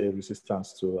always a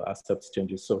resistance to accept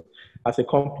changes. So as a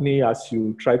company, as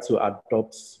you try to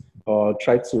adopt or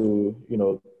try to,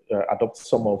 adopt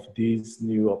some of these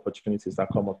new opportunities that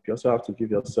come up, you also have to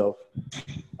give yourself,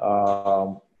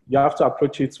 you have to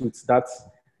approach it with that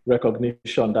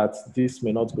recognition that this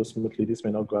may not go smoothly, this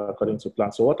may not go according to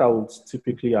plan. So what I would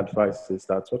typically advise is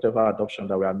that whatever adoption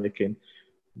that we are making,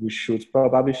 we should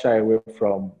probably shy away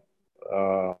from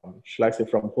should I say,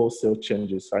 from wholesale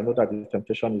changes. I know that the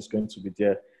temptation is going to be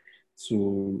there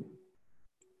to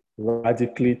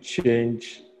radically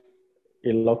change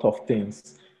a lot of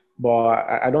things,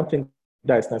 but I don't think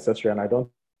that is necessary, and I don't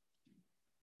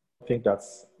think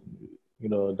that's,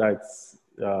 that's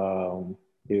a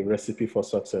recipe for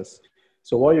success.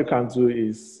 So what you can do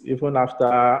is, even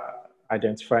after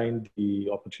identifying the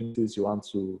opportunities you want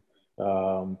to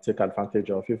take advantage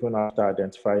of, even after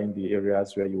identifying the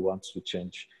areas where you want to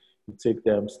change, you take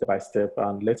them step by step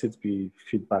and let it be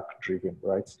feedback driven,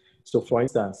 right? So for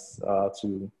instance,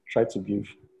 to try to give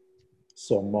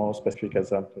some more specific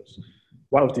examples,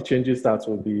 one of the changes that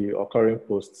will be occurring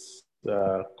post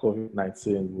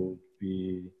COVID-19 will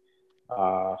be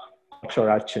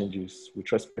cultural changes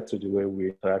with respect to the way we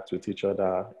interact with each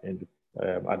other in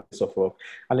at the place of work.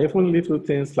 And even little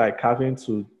things like having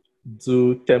to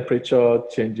do temperature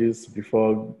changes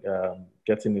before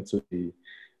getting into the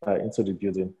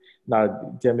building.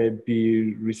 Now, there may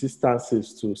be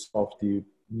resistances to some of the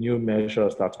new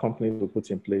measures that companies will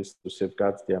put in place to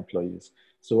safeguard their employees.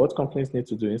 So what companies need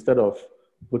to do, instead of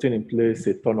putting in place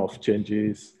a ton of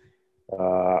changes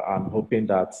and hoping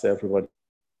that everybody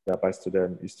advice to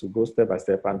them, is to go step by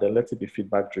step and then let it be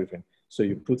feedback driven. So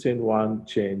you put in one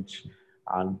change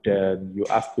and then you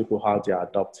ask people how they are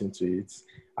adapting to it.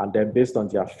 And then based on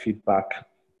their feedback,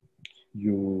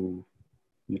 you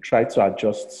try to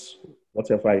adjust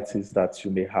whatever it is that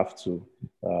you may have to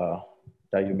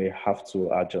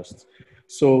adjust.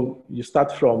 So you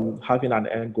start from having an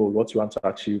end goal, what you want to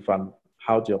achieve, and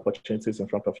how the opportunities in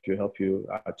front of you help you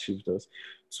achieve those,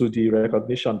 to the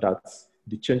recognition that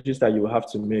the changes that you have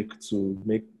to make to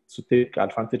take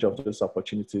advantage of those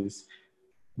opportunities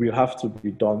will have to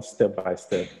be done step by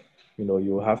step.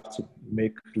 You have to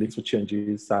make little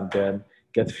changes and then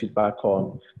get feedback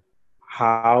on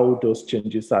how those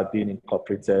changes are being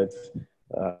incorporated,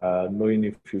 knowing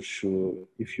if you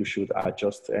should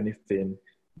adjust anything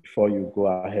before you go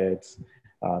ahead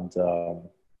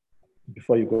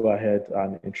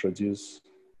and introduce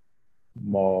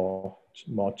more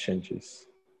changes.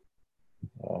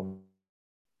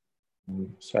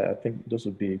 So I think those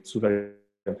would be two very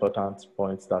important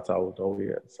points that I would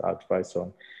always advise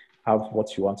on. Have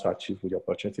what you want to achieve with the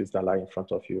opportunities that lie in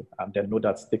front of you, and then know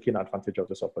that taking advantage of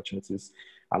those opportunities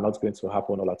are not going to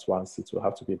happen all at once. It will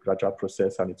have to be a gradual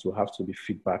process, and it will have to be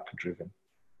feedback driven.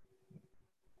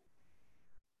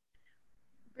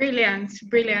 Brilliant,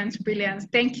 brilliant,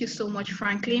 brilliant. Thank you so much,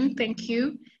 Franklin. Thank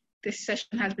you. This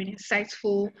session has been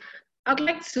insightful. I'd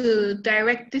like to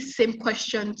direct this same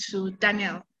question to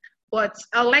Daniel, but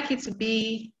I'd like it to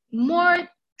be more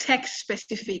tech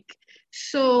specific.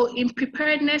 So in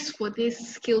preparedness for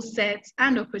these skill sets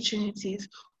and opportunities,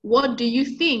 what do you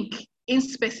think in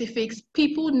specifics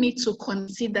people need to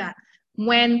consider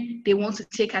when they want to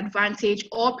take advantage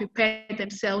or prepare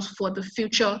themselves for the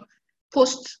future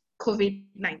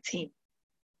post-COVID-19?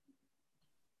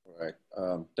 All right,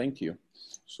 thank you.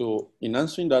 So in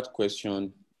answering that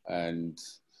question, and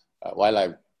while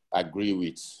I agree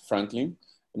with Franklin,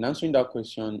 in answering that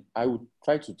question, I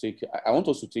want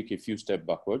us to take a few steps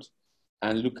backwards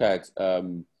and look at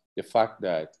the fact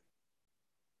that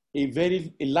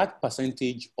a large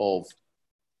percentage of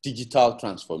digital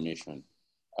transformation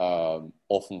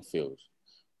often fails.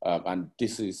 And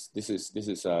this is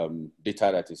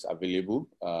data that is available.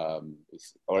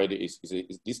 This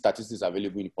statistics is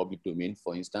available in the public domain.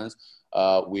 For instance,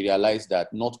 we realize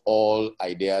that not all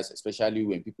ideas, especially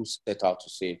when people set out to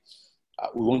say,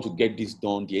 we want to get this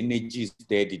done, the energy is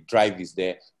there, the drive is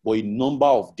there, but a number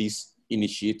of these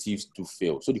initiatives to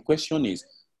fail. So the question is,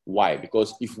 why?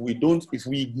 Because if we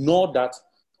ignore that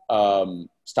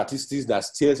statistics that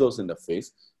stares us in the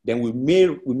face, then we may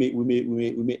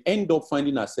end up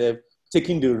finding ourselves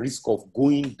taking the risk of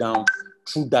going down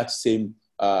through that same,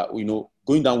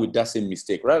 going down with that same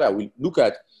mistake. Rather, we look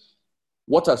at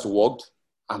what has worked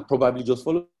and probably just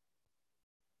follow.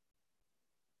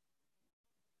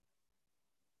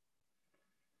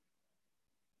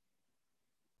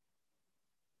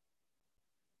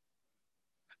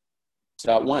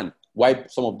 So one, why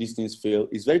some of these things fail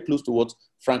is very close to what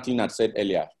Franklin had said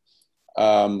earlier.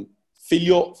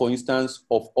 Failure, for instance,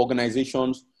 of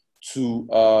organizations to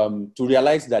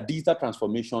realize that digital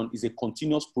transformation is a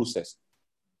continuous process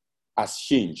as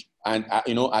change. And,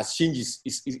 as change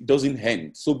it doesn't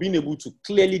end. So being able to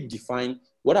clearly define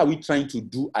what are we trying to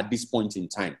do at this point in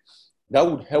time, that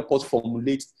would help us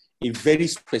formulate a very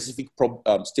specific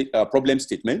problem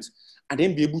statement, and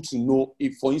then be able to know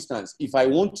if, for instance, if I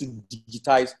want to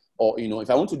digitize, or if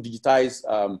I want to digitize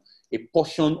a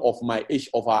portion of my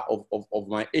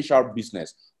HR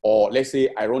business, or let's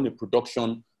say I run a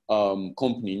production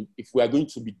company, if we are going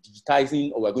to be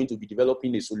digitizing or we're going to be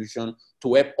developing a solution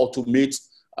to help automate,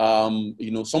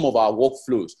 some of our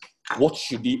workflows, what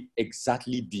should it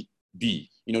exactly be?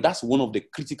 That's one of the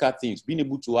critical things, being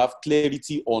able to have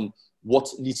clarity on what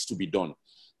needs to be done.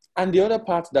 And the other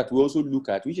part that we also look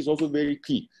at, which is also very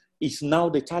key, is now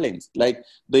the talent, like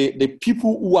the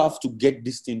people who have to get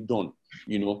this thing done.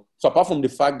 So apart from the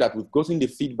fact that we've gotten the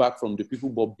feedback from the people,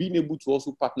 but being able to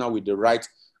also partner with the right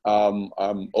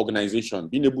organization,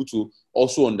 being able to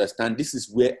also understand this is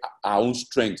where our own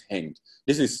strength hangs.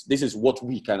 This is what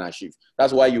we can achieve.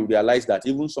 That's why you realize that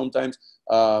even sometimes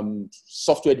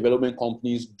software development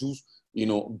companies do, they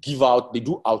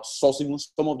do outsource even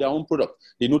some of their own product.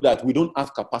 They know that we don't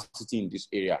have capacity in this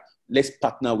area. Let's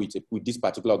partner with this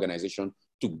particular organization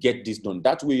to get this done.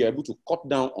 That way you're able to cut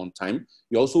down on time.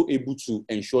 You're also able to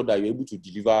ensure that you're able to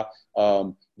deliver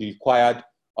the required,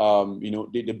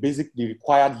 the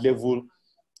required level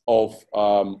of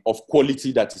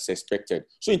quality that is expected.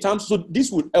 So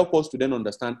this will help us to then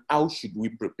understand how should we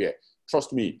prepare.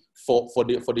 Trust me, for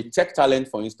the tech talent,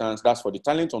 for instance, that's for the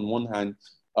talent on one hand.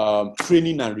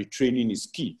 Training and retraining is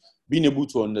key. Being able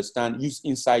to understand, use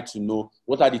insight to know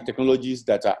what are the technologies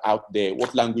that are out there,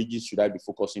 what languages should I be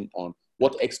focusing on,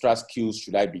 what extra skills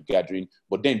should I be gathering,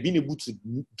 but then being able to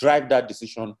drive that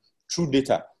decision through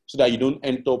data so that you don't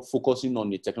end up focusing on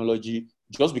the technology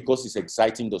just because it's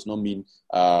exciting does not mean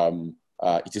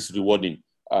it is rewarding,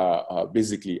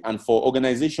 basically. And for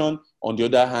organization, on the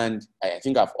other hand, I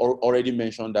think I've already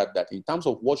mentioned that in terms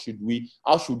of how should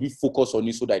we focus on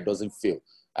it so that it doesn't fail.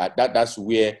 That's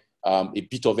where a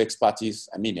bit of expertise,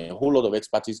 a whole lot of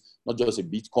expertise, not just a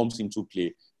bit, comes into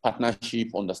play. Partnership,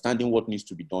 understanding what needs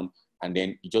to be done, and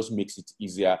then it just makes it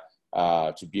easier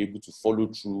to be able to follow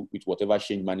through with whatever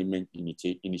change management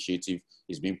initiative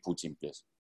is being put in place.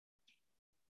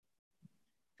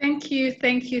 Thank you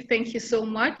so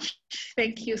much.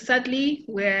 Thank you. Sadly,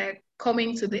 we're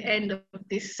coming to the end of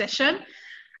this session.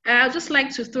 I'd just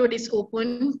like to throw this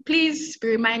open. Please be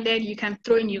reminded you can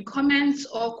throw in your comments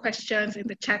or questions in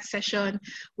the chat session.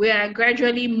 We are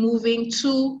gradually moving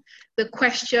to the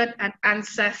question and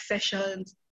answer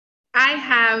sessions. I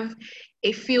have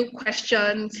a few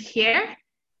questions here.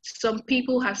 Some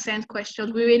people have sent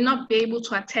questions. We will not be able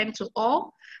to attend to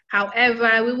all.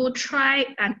 However, we will try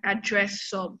and address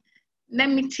some. Let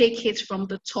me take it from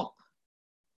the top.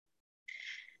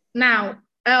 Now,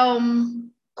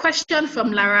 question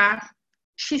from Lara.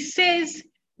 She says,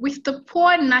 with the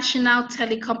poor national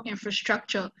telecom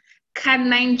infrastructure, can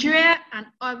Nigeria and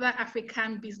other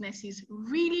African businesses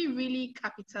really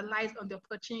capitalize on the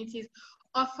opportunities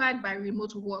offered by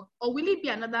remote work, or will it be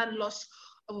another loss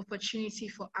of opportunity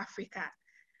for Africa?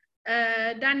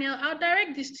 Daniel, I'll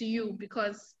direct this to you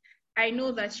because I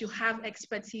know that you have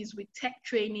expertise with tech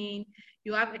training,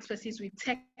 you have expertise with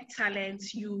tech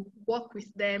talents, you work with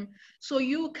them, so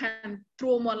you can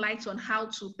throw more light on how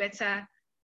to better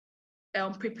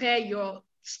prepare your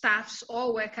staffs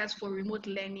or workers for remote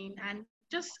learning and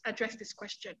just address this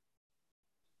question.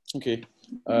 Okay,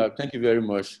 thank you very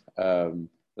much,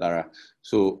 Lara.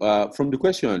 So from the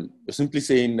question, you're simply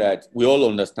saying that we all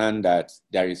understand that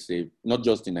there is not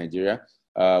just in Nigeria,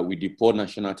 with the poor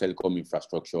national telecom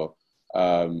infrastructure.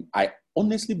 I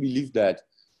honestly believe that,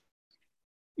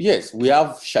 yes, we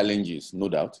have challenges, no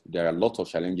doubt. There are a lot of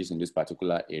challenges in this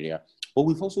particular area, but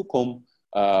we've also come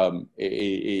we've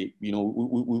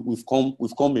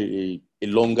come a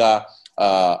longer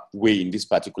way in this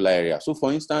particular area. So,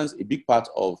 for instance, a big part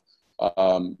of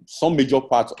some major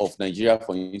parts of Nigeria,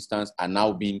 for instance, are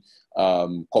now being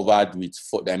covered with.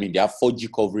 They have 4G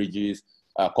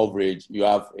coverage. You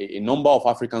have a number of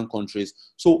African countries.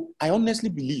 So, I honestly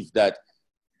believe that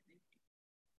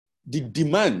the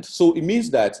demand. So it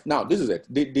means that now this is it.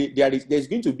 There's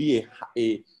going to be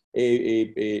a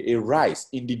rise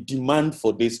in the demand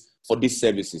for these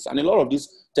services, and a lot of these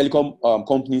telecom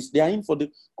companies, they are in for the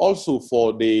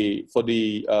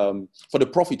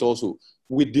profit also,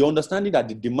 with the understanding that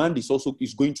the demand is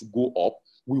going to go up.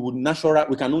 We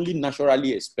can only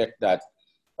naturally expect that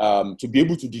to be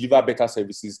able to deliver better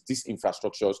services, these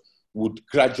infrastructures would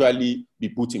gradually be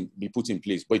put in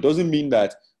place. But it doesn't mean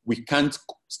that we can't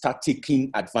start taking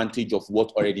advantage of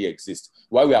what already exists.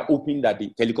 While we are hoping that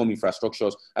the telecom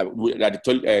infrastructures, that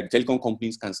the telecom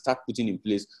companies can start putting in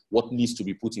place what needs to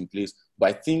be put in place. But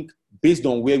I think based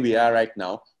on where we are right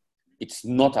now, it's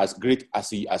not as great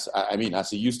as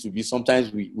it used to be.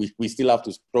 Sometimes we still have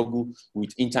to struggle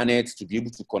with internet to be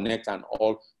able to connect and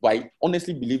all. But I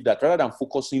honestly believe that rather than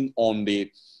focusing on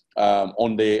the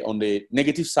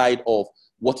negative side of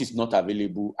what is not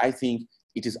available, I think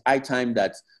it is high time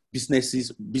that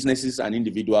businesses and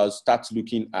individuals start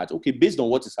looking at, okay, based on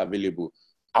what is available,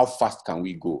 how fast can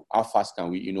we go? How fast can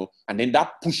we, and then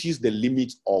that pushes the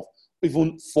limit of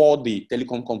even for the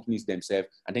telecom companies themselves.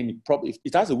 And then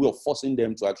it has a way of forcing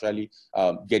them to actually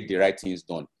get the right things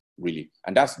done, really.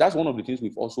 And that's one of the things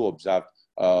we've also observed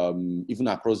even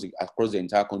across the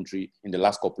entire country in the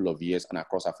last couple of years and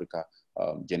across Africa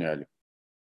generally.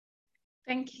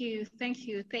 Thank you,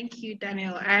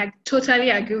 Daniel. I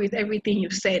totally agree with everything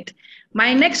you've said.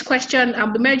 My next question,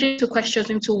 I'll be merging two questions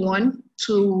into one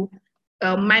to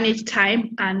manage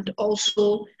time and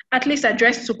also at least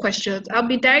address two questions. I'll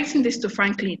be directing this to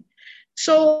Franklin.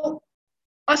 So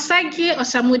Osagi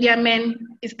Osamudiamen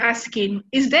is asking,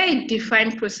 is there a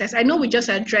defined process? I know we just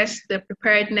addressed the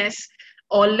preparedness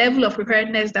or level of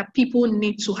preparedness that people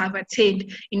need to have attained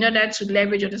in order to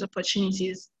leverage on these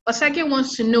opportunities. Osagi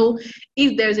wants to know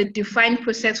if there's a defined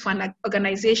process for an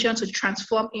organization to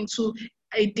transform into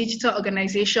a digital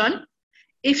organization.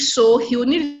 If so, he would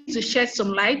need to shed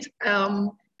some light.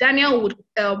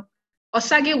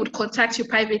 Osagi would contact you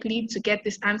privately to get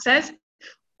these answers,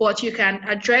 but you can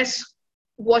address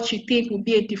what you think will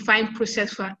be a defined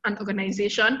process for an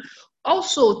organization.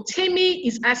 Also, Temi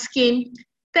is asking,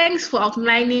 thanks for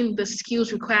outlining the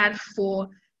skills required for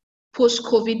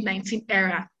post-COVID-19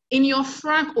 era. In your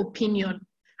frank opinion,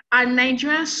 are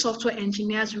Nigerian software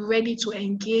engineers ready to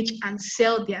engage and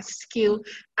sell their skill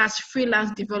as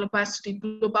freelance developers to the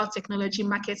global technology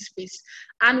market space?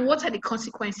 And what are the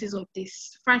consequences of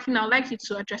this? Franklin, I'd like you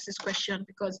to address this question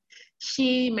because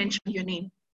she mentioned your name.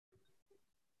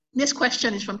 This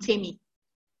question is from Temi.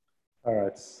 All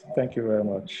right, thank you very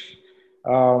much.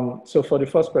 So for the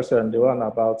first question, the one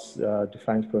about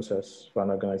defined process for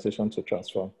an organization to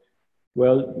transform.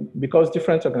 Well, because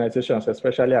different organizations,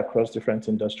 especially across different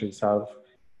industries, have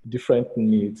different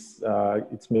needs,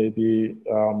 it may be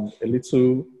a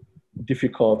little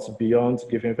difficult beyond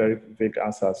giving very vague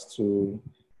answers to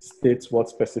state what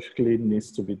specifically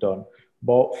needs to be done.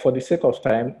 But for the sake of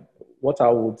time, what I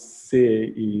would say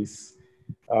is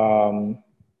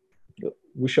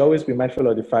we should always be mindful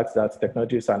of the fact that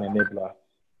technology is an enabler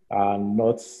and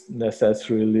not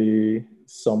necessarily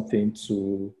something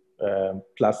to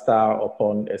plaster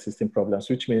upon existing problems,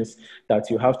 which means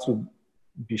that you have to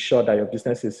be sure that your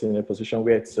business is in a position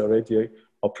where it's already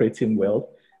operating well,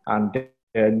 and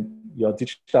then your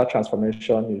digital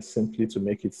transformation is simply to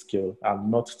make it scale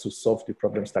and not to solve the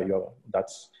problems that not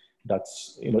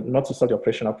to solve the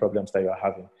operational problems that you're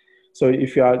having. So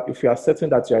if you are certain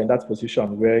that you're in that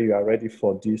position where you are ready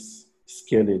for this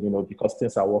scaling, because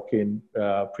things are working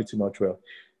pretty much well,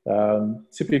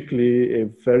 typically a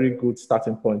very good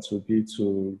starting point would be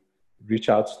to reach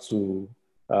out to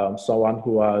someone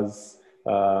who has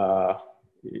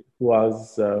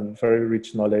very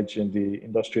rich knowledge in the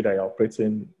industry that you're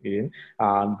operating in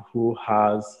and who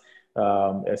has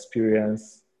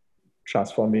experience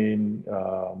transforming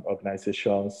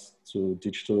organizations to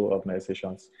digital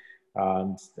organizations.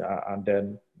 And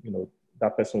then,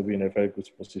 that person will be in a very good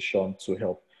position to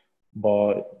help.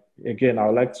 But again, I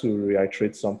would like to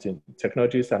reiterate something.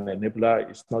 Technology is an enabler.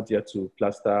 It's not there to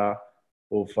plaster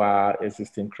over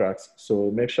existing cracks.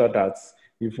 So make sure that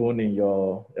even in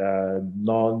your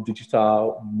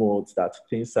non-digital modes, that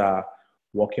things are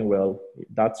working well.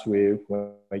 That way,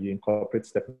 when you incorporate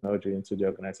technology into the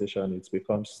organization, it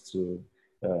becomes to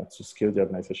scale the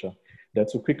organization. Then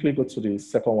to quickly go to the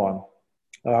second one.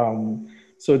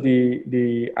 So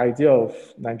the idea of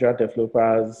Nigerian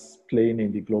developers playing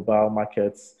in the global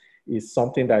markets is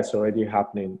something that is already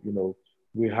happening.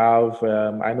 We have,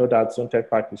 I know that Zone Tech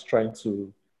Park is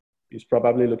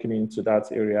probably looking into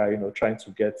that area, trying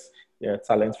to get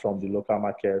talent from the local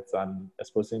market and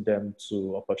exposing them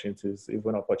to opportunities,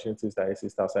 even opportunities that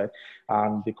exist outside.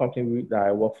 And the company that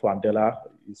I work for, Andela,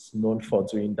 is known for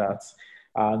doing that.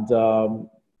 And,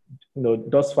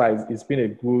 thus far, it's been a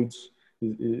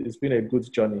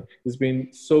good journey. It's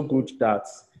been so good that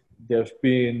there have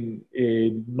been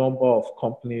a number of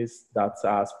companies that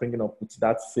are springing up with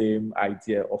that same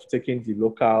idea of taking the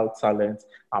local talent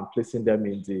and placing them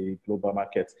in the global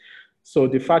market. So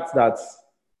the fact that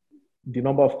the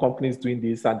number of companies doing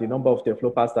this and the number of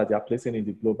developers that they are placing in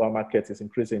the global market is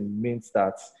increasing means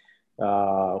that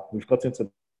we've gotten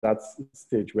to that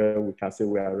stage where we can say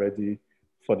we are ready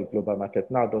for the global market.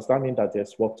 Now, does that mean that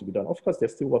there's work to be done? Of course,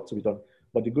 there's still work to be done.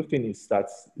 But the good thing is that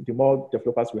the more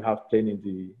developers we have playing in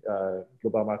the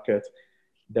global market,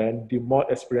 then the more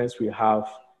experience we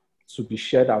have to be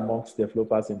shared amongst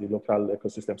developers in the local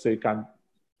ecosystem. So you can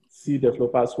see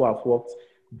developers who have worked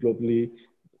globally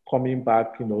coming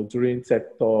back, during TED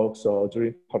Talks or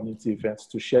during community events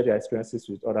to share their experiences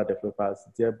with other developers,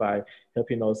 thereby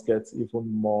helping us get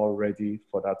even more ready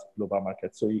for that global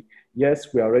market. So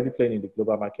yes, we are already playing in the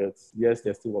global markets. Yes,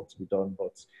 there's still work to be done,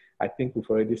 but I think we've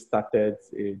already started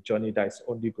a journey that is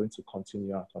only going to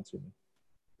continue and continue.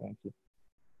 Thank you.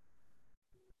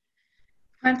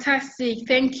 Fantastic.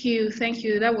 Thank you. Thank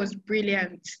you. That was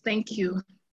brilliant. Thank you.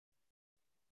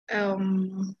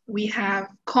 We have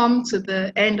come to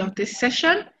the end of this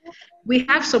session. We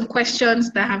have some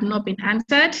questions that have not been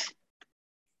answered.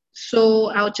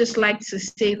 So I would just like to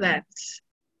say that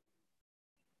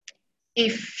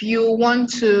if you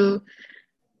want to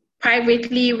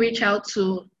privately reach out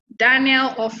to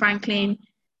Daniel or Franklin,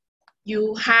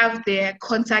 you have their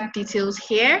contact details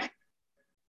here.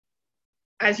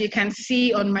 As you can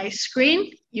see on my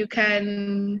screen, you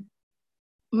can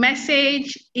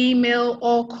message, email,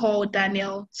 or call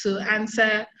Daniel to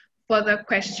answer further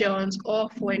questions or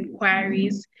for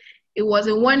inquiries. It was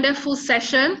a wonderful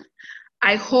session.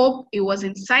 I hope it was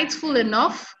insightful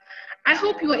enough. I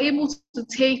hope you were able to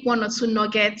take one or two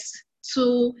nuggets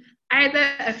to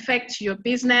either affect your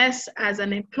business as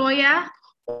an employer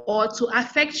or to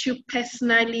affect you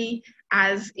personally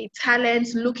as a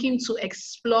talent looking to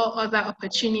explore other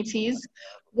opportunities.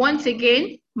 Once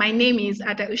again, my name is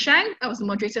Ada Ushang. I was the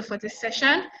moderator for this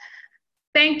session.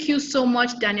 Thank you so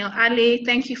much, Daniel Ale.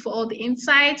 Thank you for all the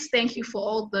insights. Thank you for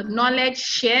all the knowledge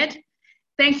shared.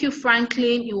 Thank you,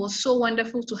 Franklin. It was so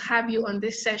wonderful to have you on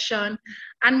this session.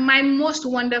 And my most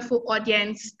wonderful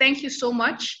audience, thank you so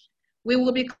much. We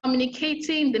will be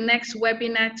communicating the next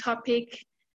webinar topic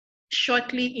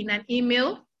shortly in an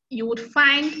email. You would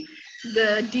find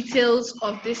the details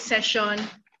of this session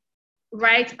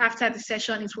right after the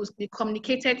session. It will be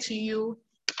communicated to you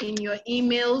in your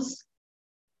emails,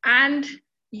 and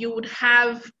you would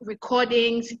have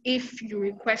recordings if you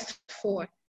request for.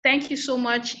 Thank you so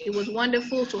much. It was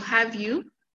wonderful to have you.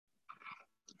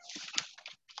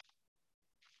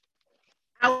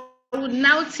 I would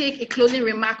now take a closing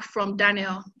remark from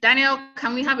Daniel. Daniel,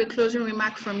 can we have a closing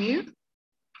remark from you?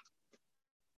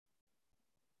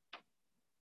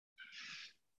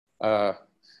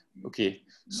 Okay,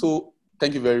 so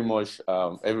thank you very much,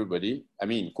 everybody. I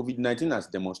mean, COVID-19 has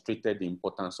demonstrated the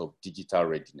importance of digital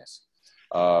readiness,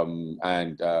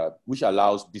 which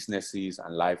allows businesses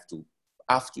and life to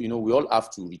have to, we all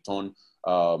have to return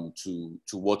to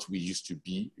what we used to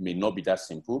be. It may not be that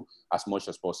simple as much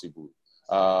as possible.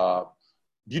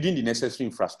 Building the necessary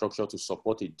infrastructure to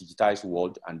support a digitized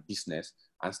world and business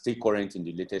and stay current in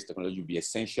the latest technology will be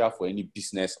essential for any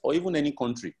business or even any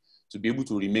country to be able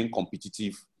to remain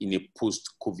competitive in a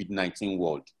post-COVID-19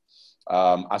 world,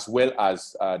 as well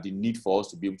as the need for us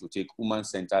to be able to take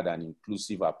human-centered and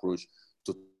inclusive approach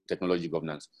to technology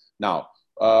governance. Now,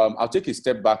 I'll take a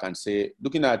step back and say,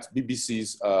 looking at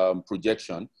BBC's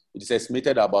projection, it is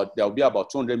estimated there will be about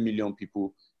 200 million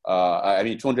people,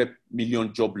 200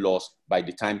 million job loss by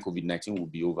the time COVID-19 will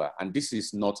be over. And this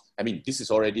is not, this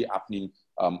is already happening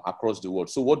across the world.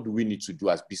 So what do we need to do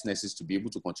as businesses to be able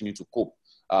to continue to cope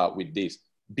with this?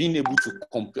 Being able to,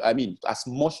 as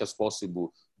much as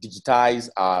possible, digitize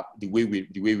the way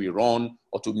we run,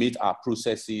 automate our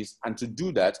processes. And to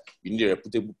do that, you need a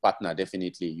reputable partner,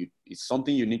 definitely. It's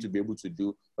something you need to be able to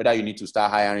do, whether you need to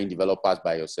start hiring developers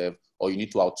by yourself or you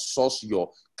need to outsource your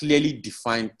clearly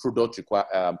defined product, to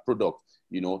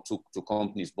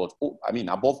companies. But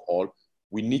above all,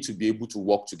 we need to be able to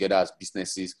work together as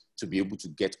businesses to be able to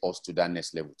get us to that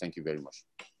next level. Thank you very much.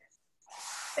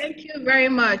 Thank you very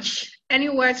much. Any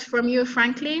words from you,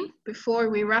 Franklin, before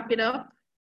we wrap it up?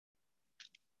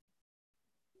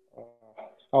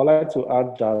 I would like to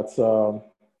add that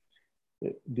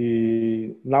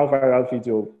the now viral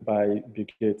video by Bill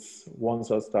Gates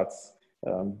warns us that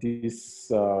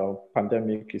this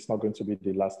pandemic is not going to be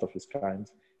the last of its kind.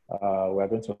 We're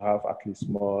going to have at least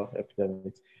more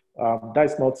epidemics. That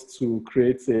is not to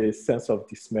create a sense of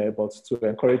dismay, but to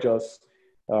encourage us,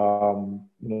 to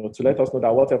let us know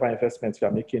that whatever investments you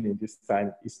are making in this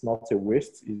time is not a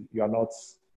waste.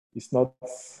 It's not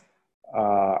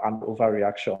an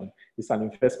overreaction. It's an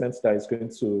investment that is going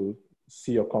to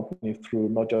see your company through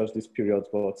not just this period,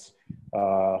 but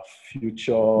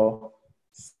future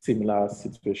similar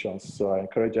situations. So I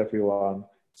encourage everyone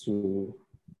to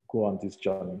go on this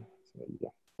journey. So, yeah,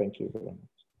 thank you very much.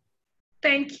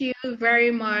 Thank you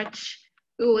very much.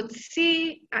 We will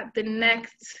see at the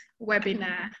next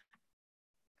webinar.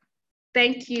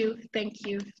 Thank you,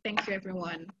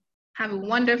 everyone. Have a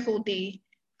wonderful day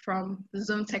from the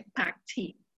Zoom Tech Pack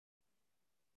team.